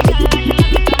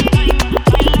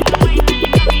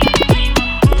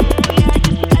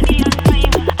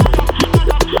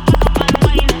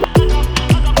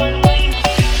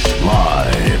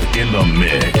 Live in the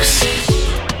mix.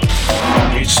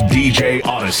 It's DJ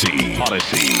Odyssey. I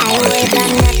ain't worried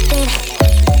about nothing.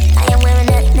 I ain't wearing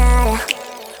a nada.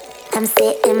 I'm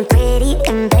sitting pretty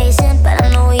impatient, but I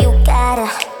know you gotta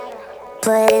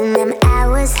put in them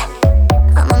hours.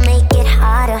 I'ma make it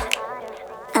harder.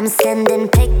 I'm sending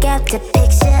pick after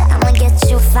picture. I'ma get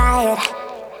you fired.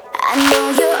 I know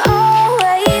you're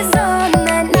always on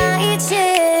that night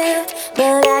shift,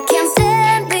 but I can't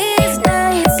stand these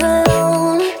nights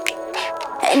alone.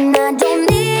 And I don't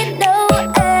need no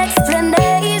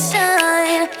explanation,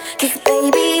 'cause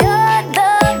baby you're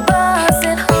the boss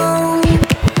at home.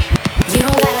 You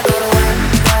don't gotta go to work,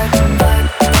 work, work,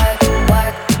 work,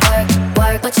 work, work,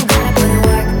 work, but you gotta put in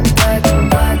work, work,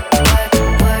 work, work,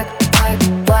 work, work,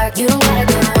 work. You don't gotta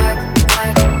go to work,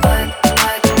 work, work,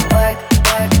 work, work, work,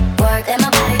 work. Let my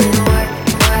body do the work,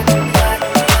 work, work, work,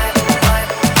 work,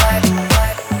 work, work,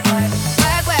 work.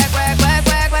 Work, work, work, work,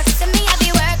 work, work. See me happy,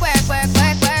 work, work, work,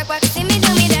 work, work, work. See me do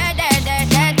me dirt, dirt, dirt,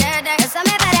 dirt, dirt, dirt. Tell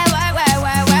me about that work, work,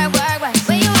 work, work, work, work.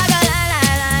 When you walk a line,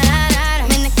 line, line, line, line.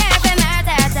 I'm in the cafe, my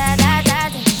da, da, da, da,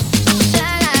 da.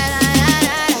 Line, line, line, line,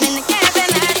 line. I'm in the cafe,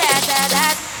 my da, da, da.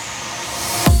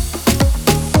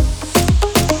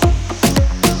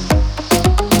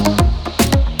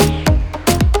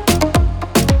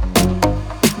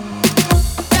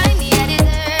 Find me a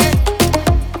dessert.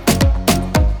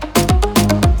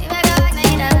 You make a like, now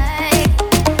you don't like.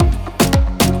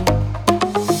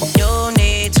 You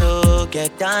need to get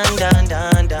done, done,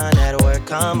 done, done. At work,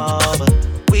 come over.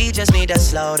 We just need to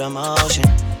slow the motion.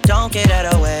 Don't get out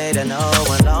of the way to no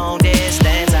one. Long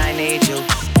distance, I need you.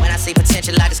 When I see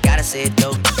potential, I just gotta see it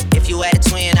through. If you had a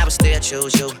twin, I would still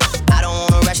choose you. I don't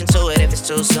wanna rush into it if it's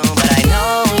too soon, but I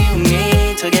know you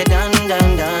need to get done,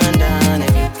 done, done, done.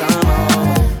 If you come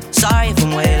over, sorry if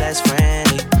I'm way less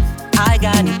friendly. I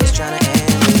got niggas tryna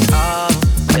end me. Oh,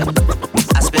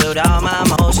 yeah. I spilled all my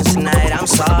emotions tonight. I'm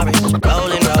sorry.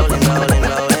 Rolling, rolling, rolling,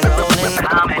 rolling, rolling.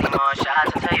 How many more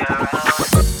shots until you're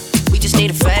rolling? We just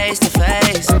need a face to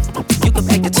face. You can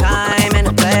pick the time and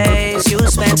the place. You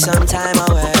spend some time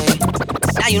away.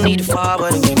 Now you need to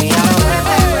forward and give me all the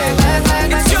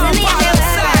work. It's your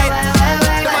side.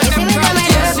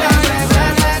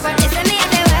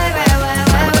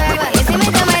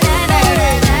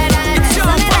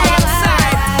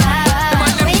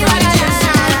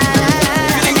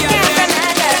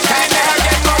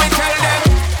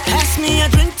 Pass me a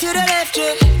drink to the left,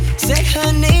 yeah. Said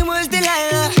her name was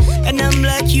Delilah, and I'm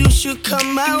like, you should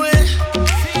come my way.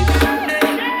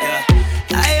 Yeah.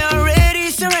 I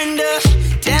already surrender.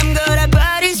 Damn girl, that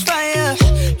body's fire.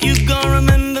 You gon'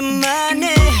 remember my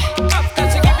name.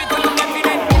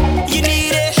 You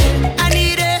need it, I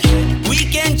need it. We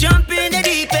can jump in the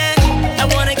deep end. I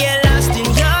wanna get lost in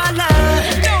your love.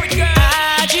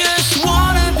 I just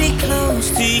wanna be close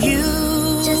to you.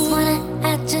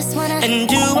 I just wanna And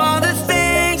do all the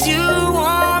things you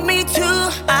want me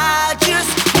to. I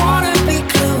just wanna be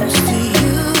close to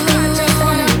you.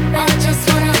 I just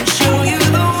wanna And show you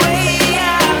the way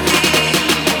I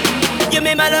feel. You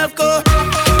made my love go.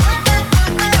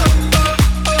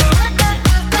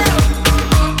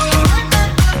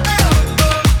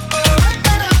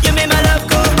 You made my love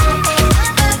go.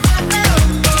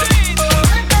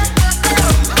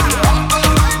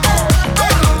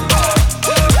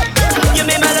 You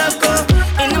made my love go.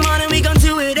 In the morning we gon'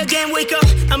 do it again. Wake up,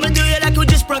 I'ma do you like we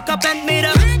just broke up and made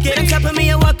up. Get on top of me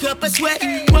and walk up a sweat,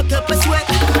 walk up a sweat.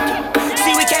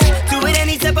 See we can do it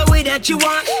any type of way that you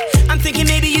want. I'm thinking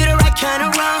maybe you're the right kind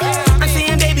of wrong. I'm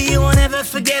saying baby you won't ever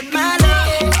forget my love.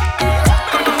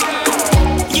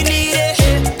 You need it,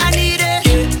 I need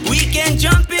it. We can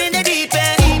jump in the deep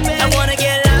end. I wanna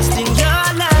get lost in your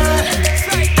love.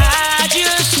 I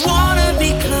just wanna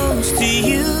be close to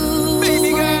you.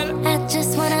 I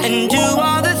just wanna And do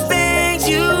all the things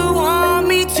you want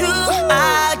me to.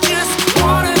 I just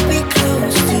wanna be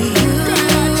close to you.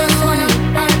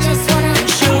 I just wanna And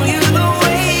show you the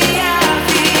way I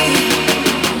feel.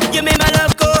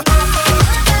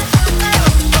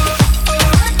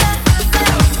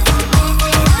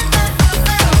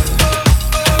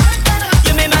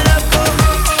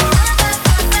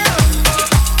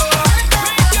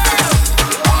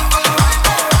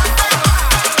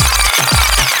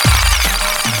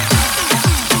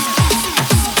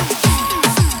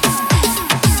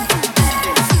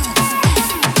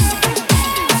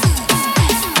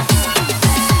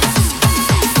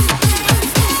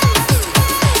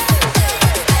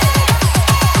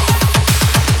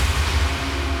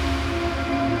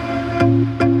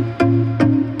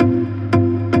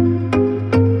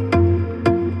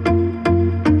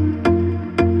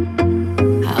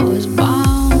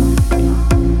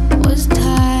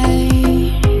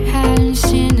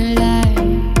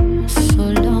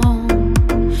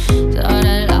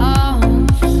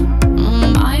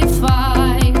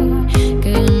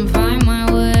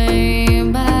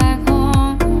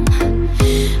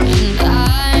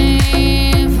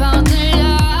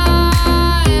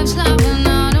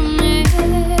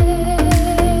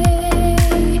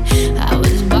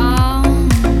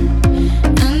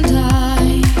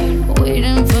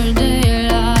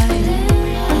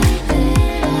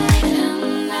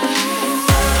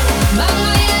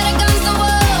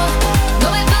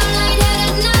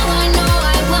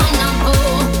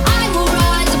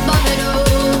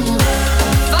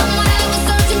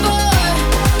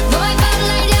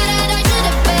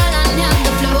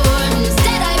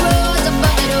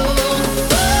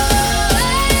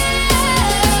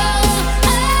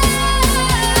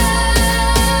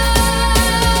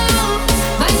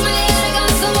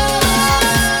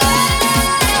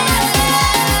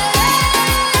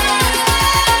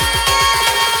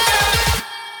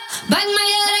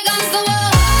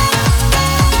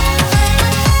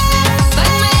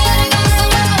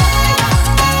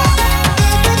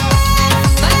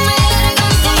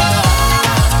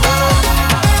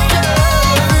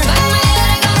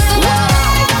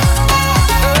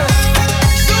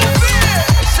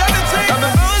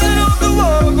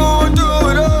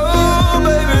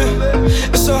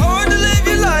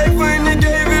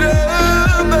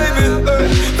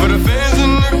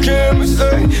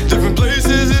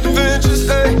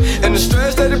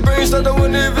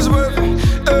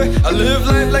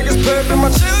 happy, my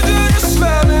children are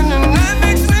smiling, and that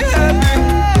makes me happy.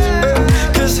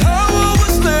 Cause how I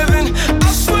was living,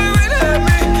 I swear it had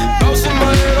me bouncing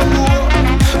my head up the wall.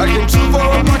 I came too far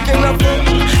up, I cannot fall.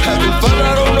 Having fun,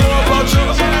 I don't know about you.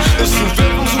 It's two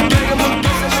victims who gave them.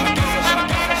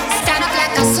 Stand up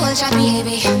like a soldier,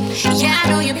 baby. Yeah, I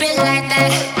know you built like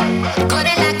that. Got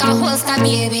it like a holster,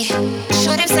 baby.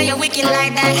 Show them say you're wicked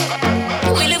like that.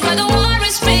 We live where the war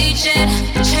is raging,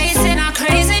 chasing our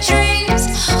crazy dreams,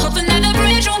 hoping that the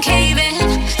bridge won't cave in.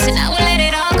 So now we'll let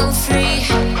it all go free.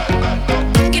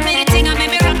 Give me the thing, I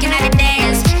made me rockin' at the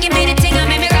dance. Give me the thing, I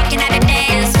made me rockin' at the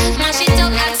dance. Man, she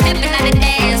don't like stepping at the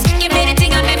dance. Give me the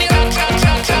thing, I made me rock, rock,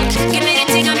 rock, rock. Give me the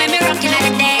thing, I made me rockin' at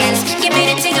the dance. Give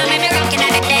me the thing, I made me rockin'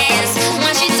 at the dance.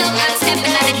 Man, she don't like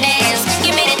stepping at the dance.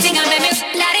 Give me the thing, I made me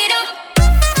light it up.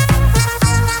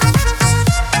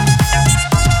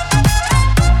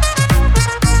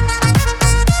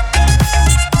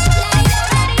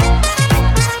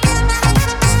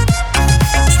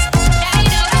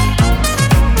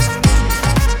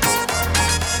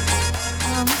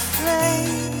 I'm a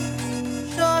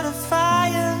flame, short of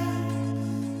fire.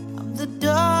 I'm the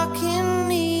dark in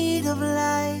need of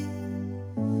light.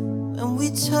 When we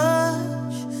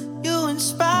touch, you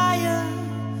inspire.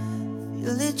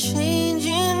 Feel it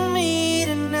changing me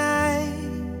tonight.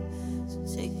 So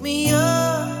take me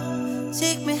up,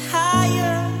 take me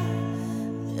higher.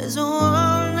 There's a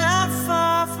world not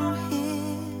far from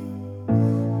here.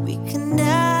 We can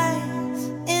die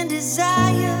in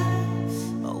desire,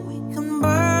 or we can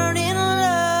burn in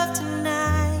love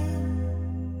tonight.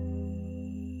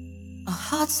 Our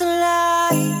hearts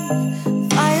alive,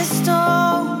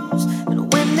 firestorms,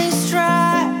 and when they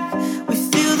strike, we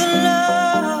feel the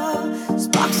love.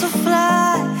 Sparks will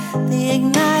fly, they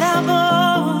ignite our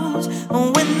bones,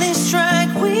 and when they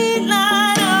strike, we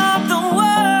light up the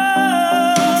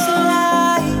world. Hearts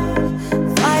alive,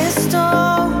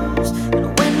 firestorms, and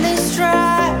when they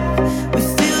strike, we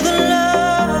feel the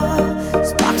love.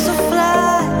 Sparks will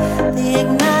fly, they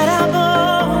ignite our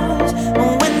bones,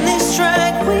 and when they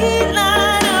strike, we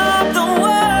light up the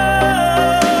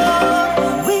world.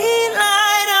 We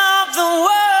light up the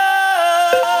world.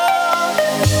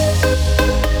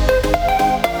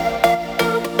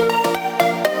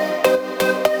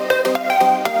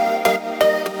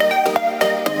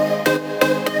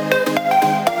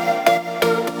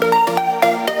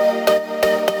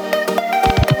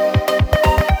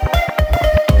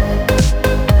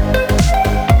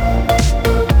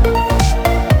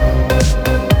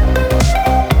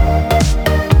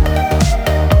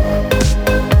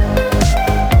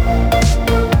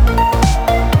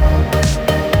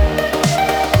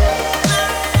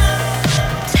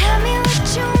 Tell me what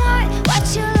you want, what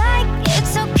you like,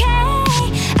 it's okay.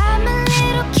 I'm a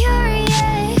little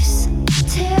curious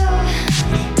too.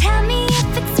 Tell me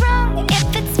if it's wrong,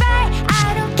 if it's right,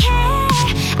 I don't care.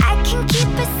 I can keep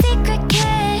a secret,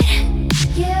 kid.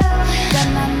 You got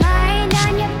my mind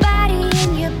on your body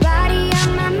and your body on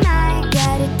my mind.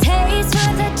 Got a taste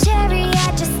for the cherry, I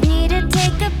just need to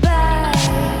take a bite.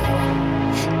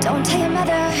 Don't tell your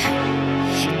mother,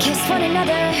 kiss one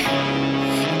another,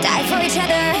 die for each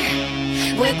other.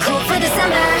 We're cool for the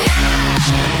summer.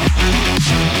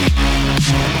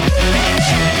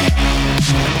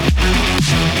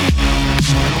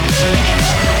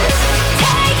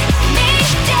 Take me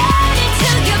down into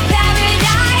your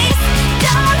paradise.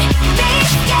 Don't be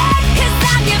scared, 'cause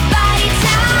I'm your body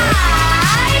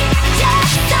type.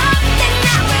 Just something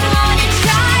I would wanna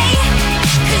try.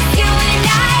 'Cause you and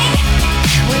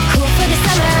we're cool for the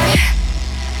summer.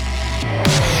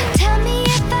 Tell me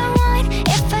if I won,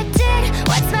 if I did,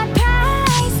 what's my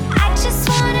prize? I just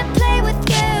wanna play with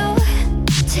you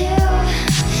too.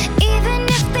 Even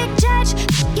if they judge,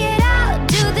 get out,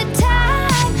 do the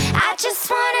time. I just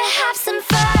wanna have some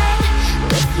fun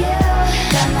with you.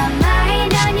 Got my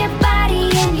mind on your body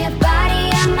and your body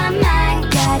on my mind.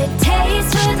 Got a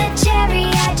taste for the cherry,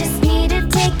 I just need to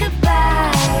take a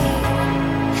bite.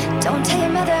 Don't tell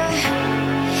your mother,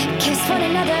 kiss one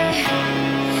another,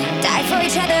 die for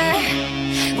each other.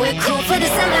 We're cool for the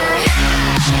summer.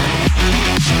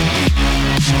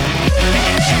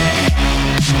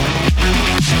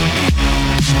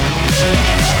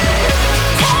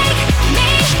 Take me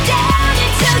down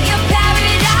into your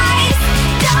paradise.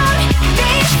 Don't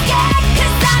be scared,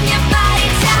 'cause I'm your body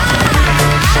type.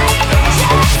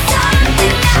 Just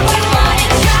something I would wanna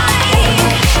try.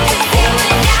 'Cause you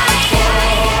and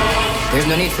There's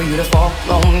no need for you to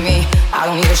follow me. I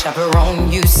don't need a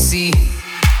chaperone, you see.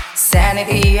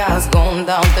 Sanity has gone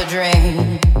down the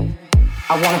drain.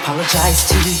 I won't apologize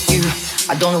to you.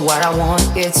 I don't know what I want,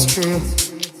 it's true.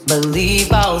 believe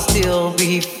I'll still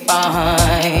be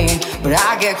fine. But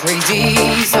I get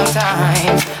crazy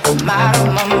sometimes. I'm out of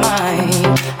my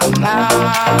mind. I'm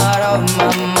out of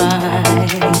my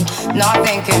mind.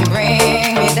 Nothing can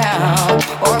bring me down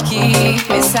or keep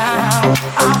me sound.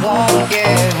 I won't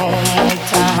get home on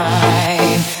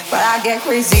time. But I get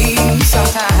crazy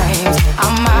sometimes.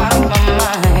 I'm out of my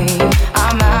mind.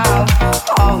 I'm out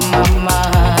of my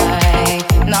mind.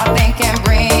 Nothing can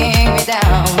bring me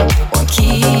down or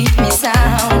keep me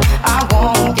sound. I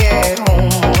won't get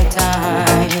home on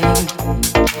time.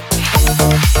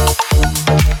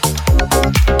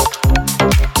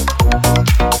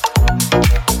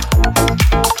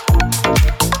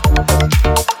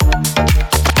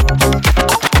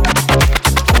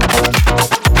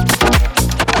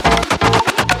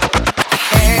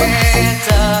 Hands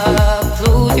up,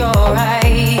 close your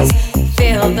eyes,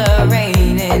 feel the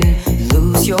rain and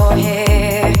lose your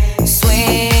hair.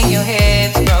 Swing your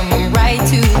hips from right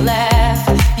to left.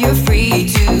 You're free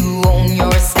to own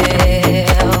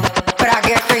yourself. But I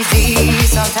get crazy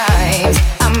sometimes.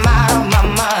 I'm out of my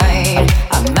mind.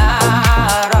 I'm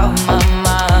out of my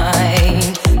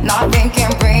mind. Nothing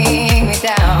can bring me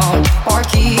down or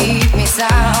keep me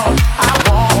sound. I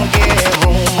won't get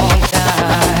home on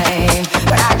time.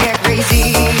 But I get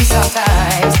crazy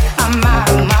sometimes. I'm out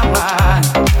of my mind.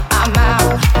 I'm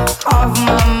out of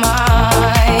my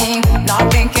mind.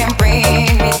 Nothing can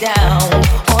bring me down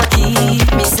or keep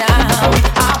me sound.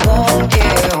 I won't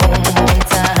get home on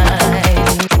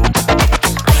time.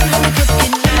 I know you're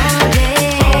cooking all day.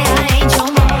 I ain't your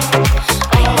mama.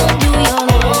 I ain't gonna do your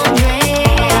laundry.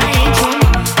 I ain't your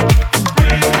mama.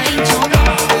 I ain't your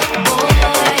mama. Boy,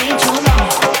 I ain't your mama.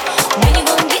 When you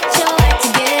gonna get your act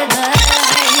together?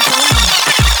 I ain't your mama.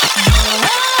 No,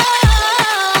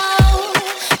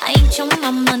 I ain't your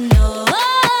mama. No,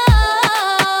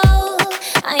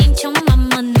 I ain't your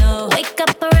mama. No. Wake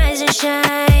up, arise and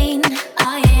shine.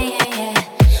 Oh yeah, yeah, yeah.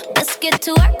 Let's get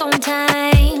to work on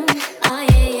time. Oh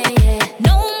yeah, yeah, yeah.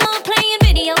 No more playing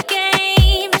video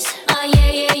games. Oh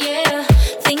yeah, yeah, yeah.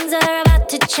 Things are about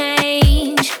to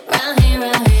change. Round here,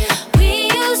 round here. We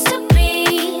used to be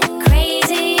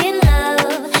crazy in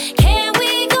love. Can we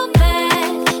go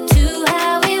back to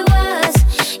how it was?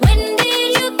 When did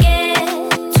you get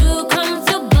too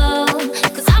comfortable?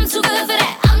 'Cause I'm too good for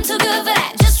that. I'm too good for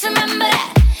that. Just remember that.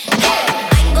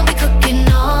 I ain't gonna be cooking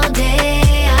all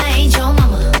day. I ain't your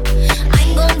mama. I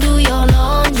ain't gonna do your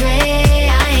laundry.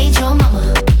 I ain't your mama.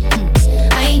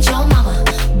 I ain't your mama.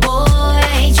 Boy,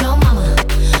 I ain't your mama.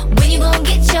 When you gonna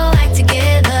get your act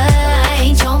together? I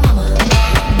ain't your mama.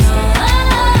 No,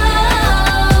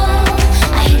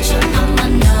 I ain't your mama.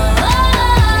 No,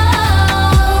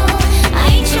 I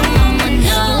ain't your mama.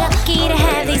 No. You're lucky to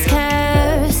have these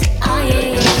curves. Oh yeah,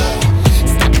 yeah.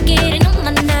 Stop getting on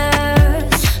my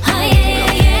nerves. Oh yeah,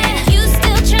 yeah, yeah. You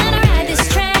still tryna ride this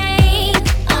train?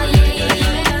 Oh yeah, yeah,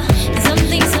 yeah. Some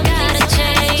things gotta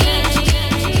change.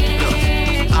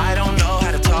 I don't know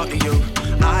how to talk to you.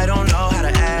 I don't know how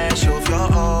to ask you if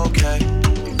you're okay.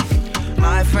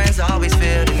 My friends always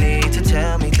feel the need to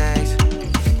tell me things.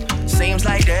 Seems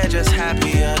like they're just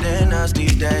happier than us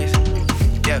these days.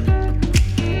 Yeah.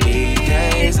 These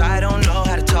days, I don't know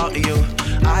how to talk to you.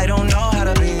 I don't know how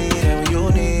to be there when you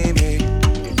need me.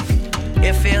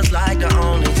 It feels like the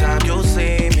only time you'll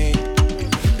see me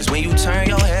is when you turn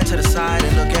your head to the side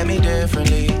and look at me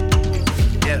differently.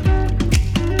 Yeah.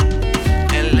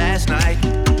 And last night,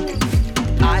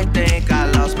 I think I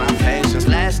lost my patience.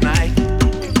 Last night,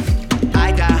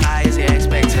 I got high as the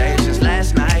expectations.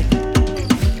 Last night,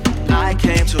 I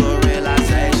came to a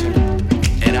realization,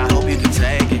 and I hope you can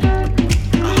take it.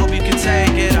 I hope you can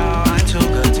take it all. I'm too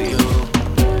good to you.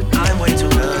 I'm way too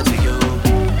good to you.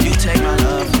 You take my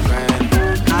love for granted.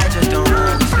 I just don't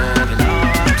understand it. No,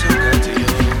 I'm too good to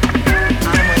you.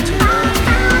 I'm way too good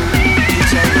to you. You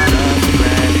take my love for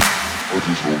granted. I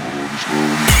just don't understand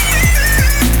it.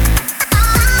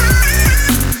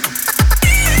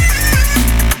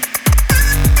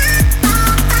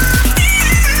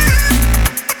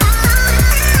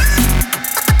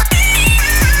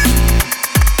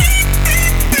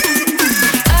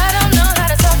 I don't know how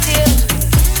to talk to you.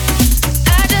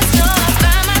 I just know I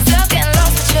find myself getting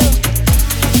lost with you.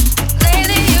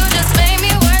 Lately you just made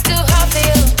me work too hard for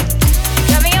you.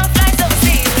 Got me on flights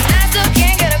overseas and I still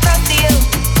can't get across to you.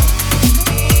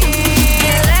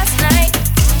 And last night,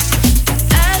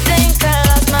 I think I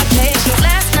lost my patience.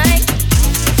 Last night,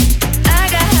 I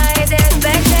got high as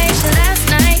expectations. Last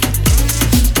night,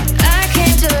 I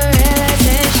came to a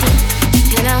realization,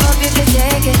 and I hope you could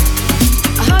take it.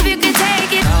 I hope you could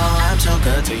take it. No, I'm too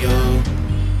good to you.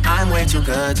 I'm way too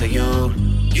good to you.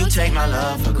 You take my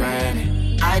love for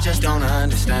granted. I just don't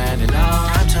understand it. No,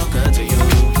 I'm too good to you.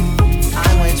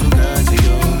 I'm way too good to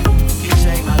you. You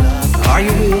take my love. Are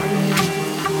you with me?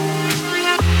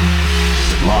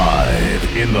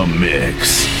 Live in the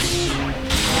mix.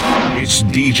 It's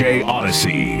DJ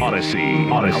Odyssey. I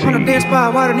wanna dance by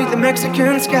water beneath the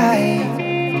Mexican sky.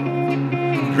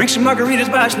 Drink some margaritas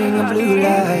by swinging blue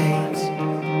lights.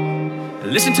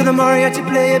 Listen to the mariachi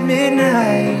play at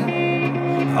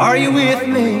midnight. Are you with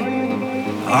me?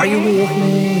 Are you with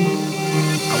me?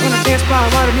 I wanna dance by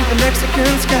water beneath the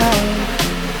Mexican sky.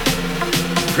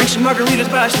 Drink some margaritas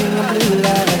by swinging blue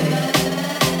lights.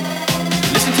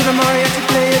 Listen to the mariachi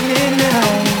play at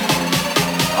midnight.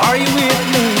 Are you with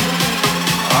me?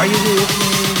 Are you with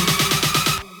me?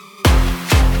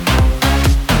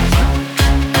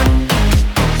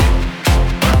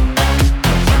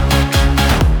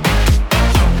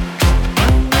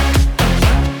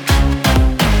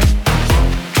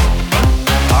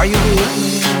 Are you with me?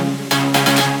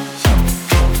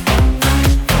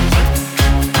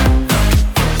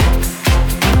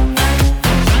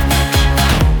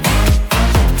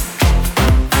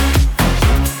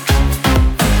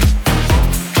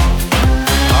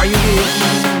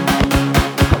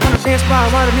 Dance by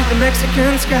water beneath the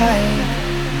Mexican sky.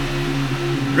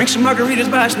 Drink some margaritas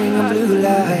by swinging blue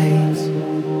lights.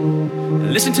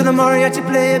 Listen to the mariachi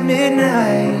play at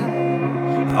midnight.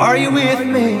 Are you with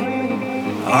me?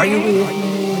 Are you with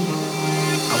me?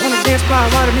 I wanna dance by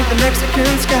water beneath the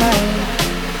Mexican sky.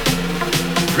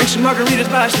 Drink some margaritas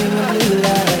by swinging blue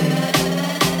lights.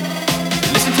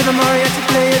 Listen to the mariachi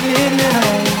play at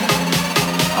midnight.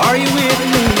 Are you with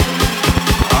me?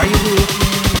 Are you with me?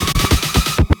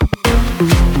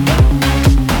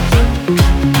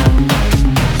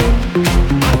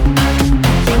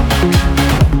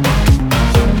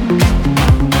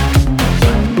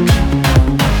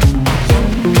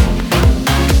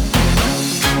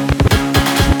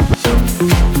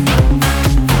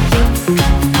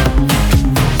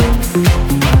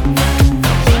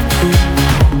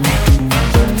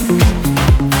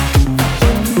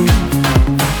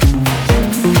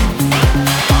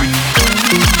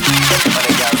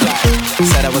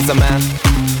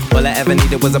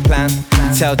 Was a plan.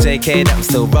 Tell JK that I'm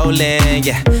still rolling.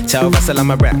 Yeah. Tell Russell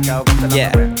I'm a rap.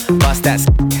 Yeah. Bust that.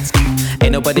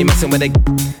 Ain't nobody messing with it.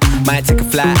 Might take a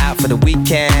fly out for the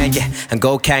weekend. Yeah. And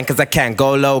go cause I can.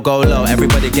 Go low, go low.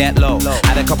 Everybody get low.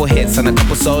 Had a couple hits and a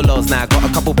couple solos. Now I got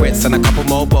a couple Brits and a couple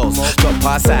mobiles. Drop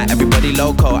past out, everybody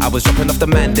loco. I was dropping off the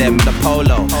man them with a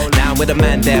polo. Now I'm with a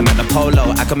man them at the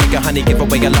polo. I can make a honey give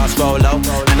away your last rolo.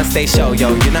 And I stay show,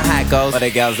 yo. You know how it goes. What the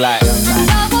girls like? I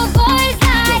know what boys like.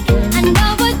 I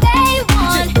know what they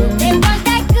want. They want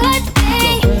that good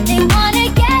thing. They wanna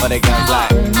get what the girls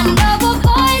like? I know what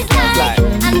boys like.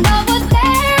 I know what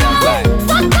they're on.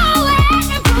 So go ahead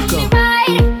and prove me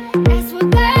right. That's what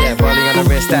girls yeah, rolling on the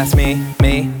wrist, that's me.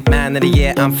 Man of the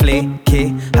year, I'm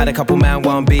fleeky. Had a couple man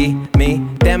won't be me.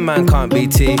 Them man can't be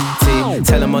T.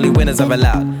 Tell them only winners are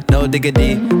allowed. No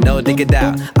diggity, no dig it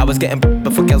out. I was getting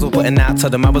before girls were putting out.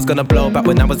 Told them I was gonna blow back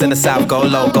when I was in the south. Go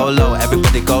low,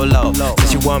 everybody go low.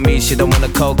 Since she want me, she don't want a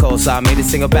cocoa. So I made it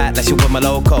single back like she want my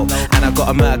loco. And I got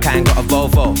a Merc, I ain't got a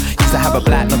Volvo. Used to have a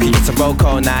black Nokia, it's a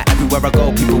Roco. Now everywhere I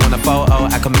go, people want a photo.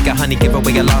 I can make a honey, give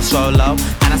away a last solo.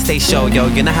 And I stay show, yo,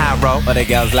 you know how I roll. What the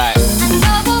girls like? I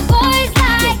know what boys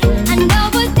like. I know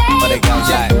what they what the girls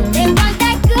like? They want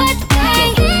that good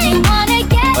thing. They wanna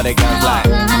get what the girls like? I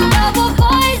know what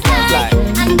boys like.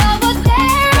 I know what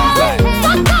they're on.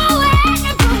 So go ahead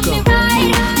and prove me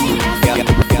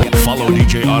right. Follow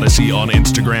DJ Odyssey on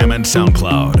Instagram and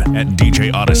SoundCloud at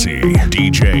DJ Odyssey,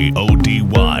 DJ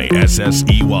ODYSSEY,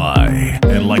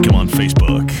 and like him on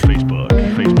Facebook.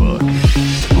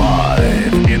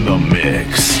 Live in the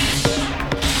mix.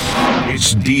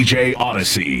 It's DJ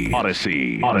Odyssey.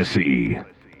 Odyssey.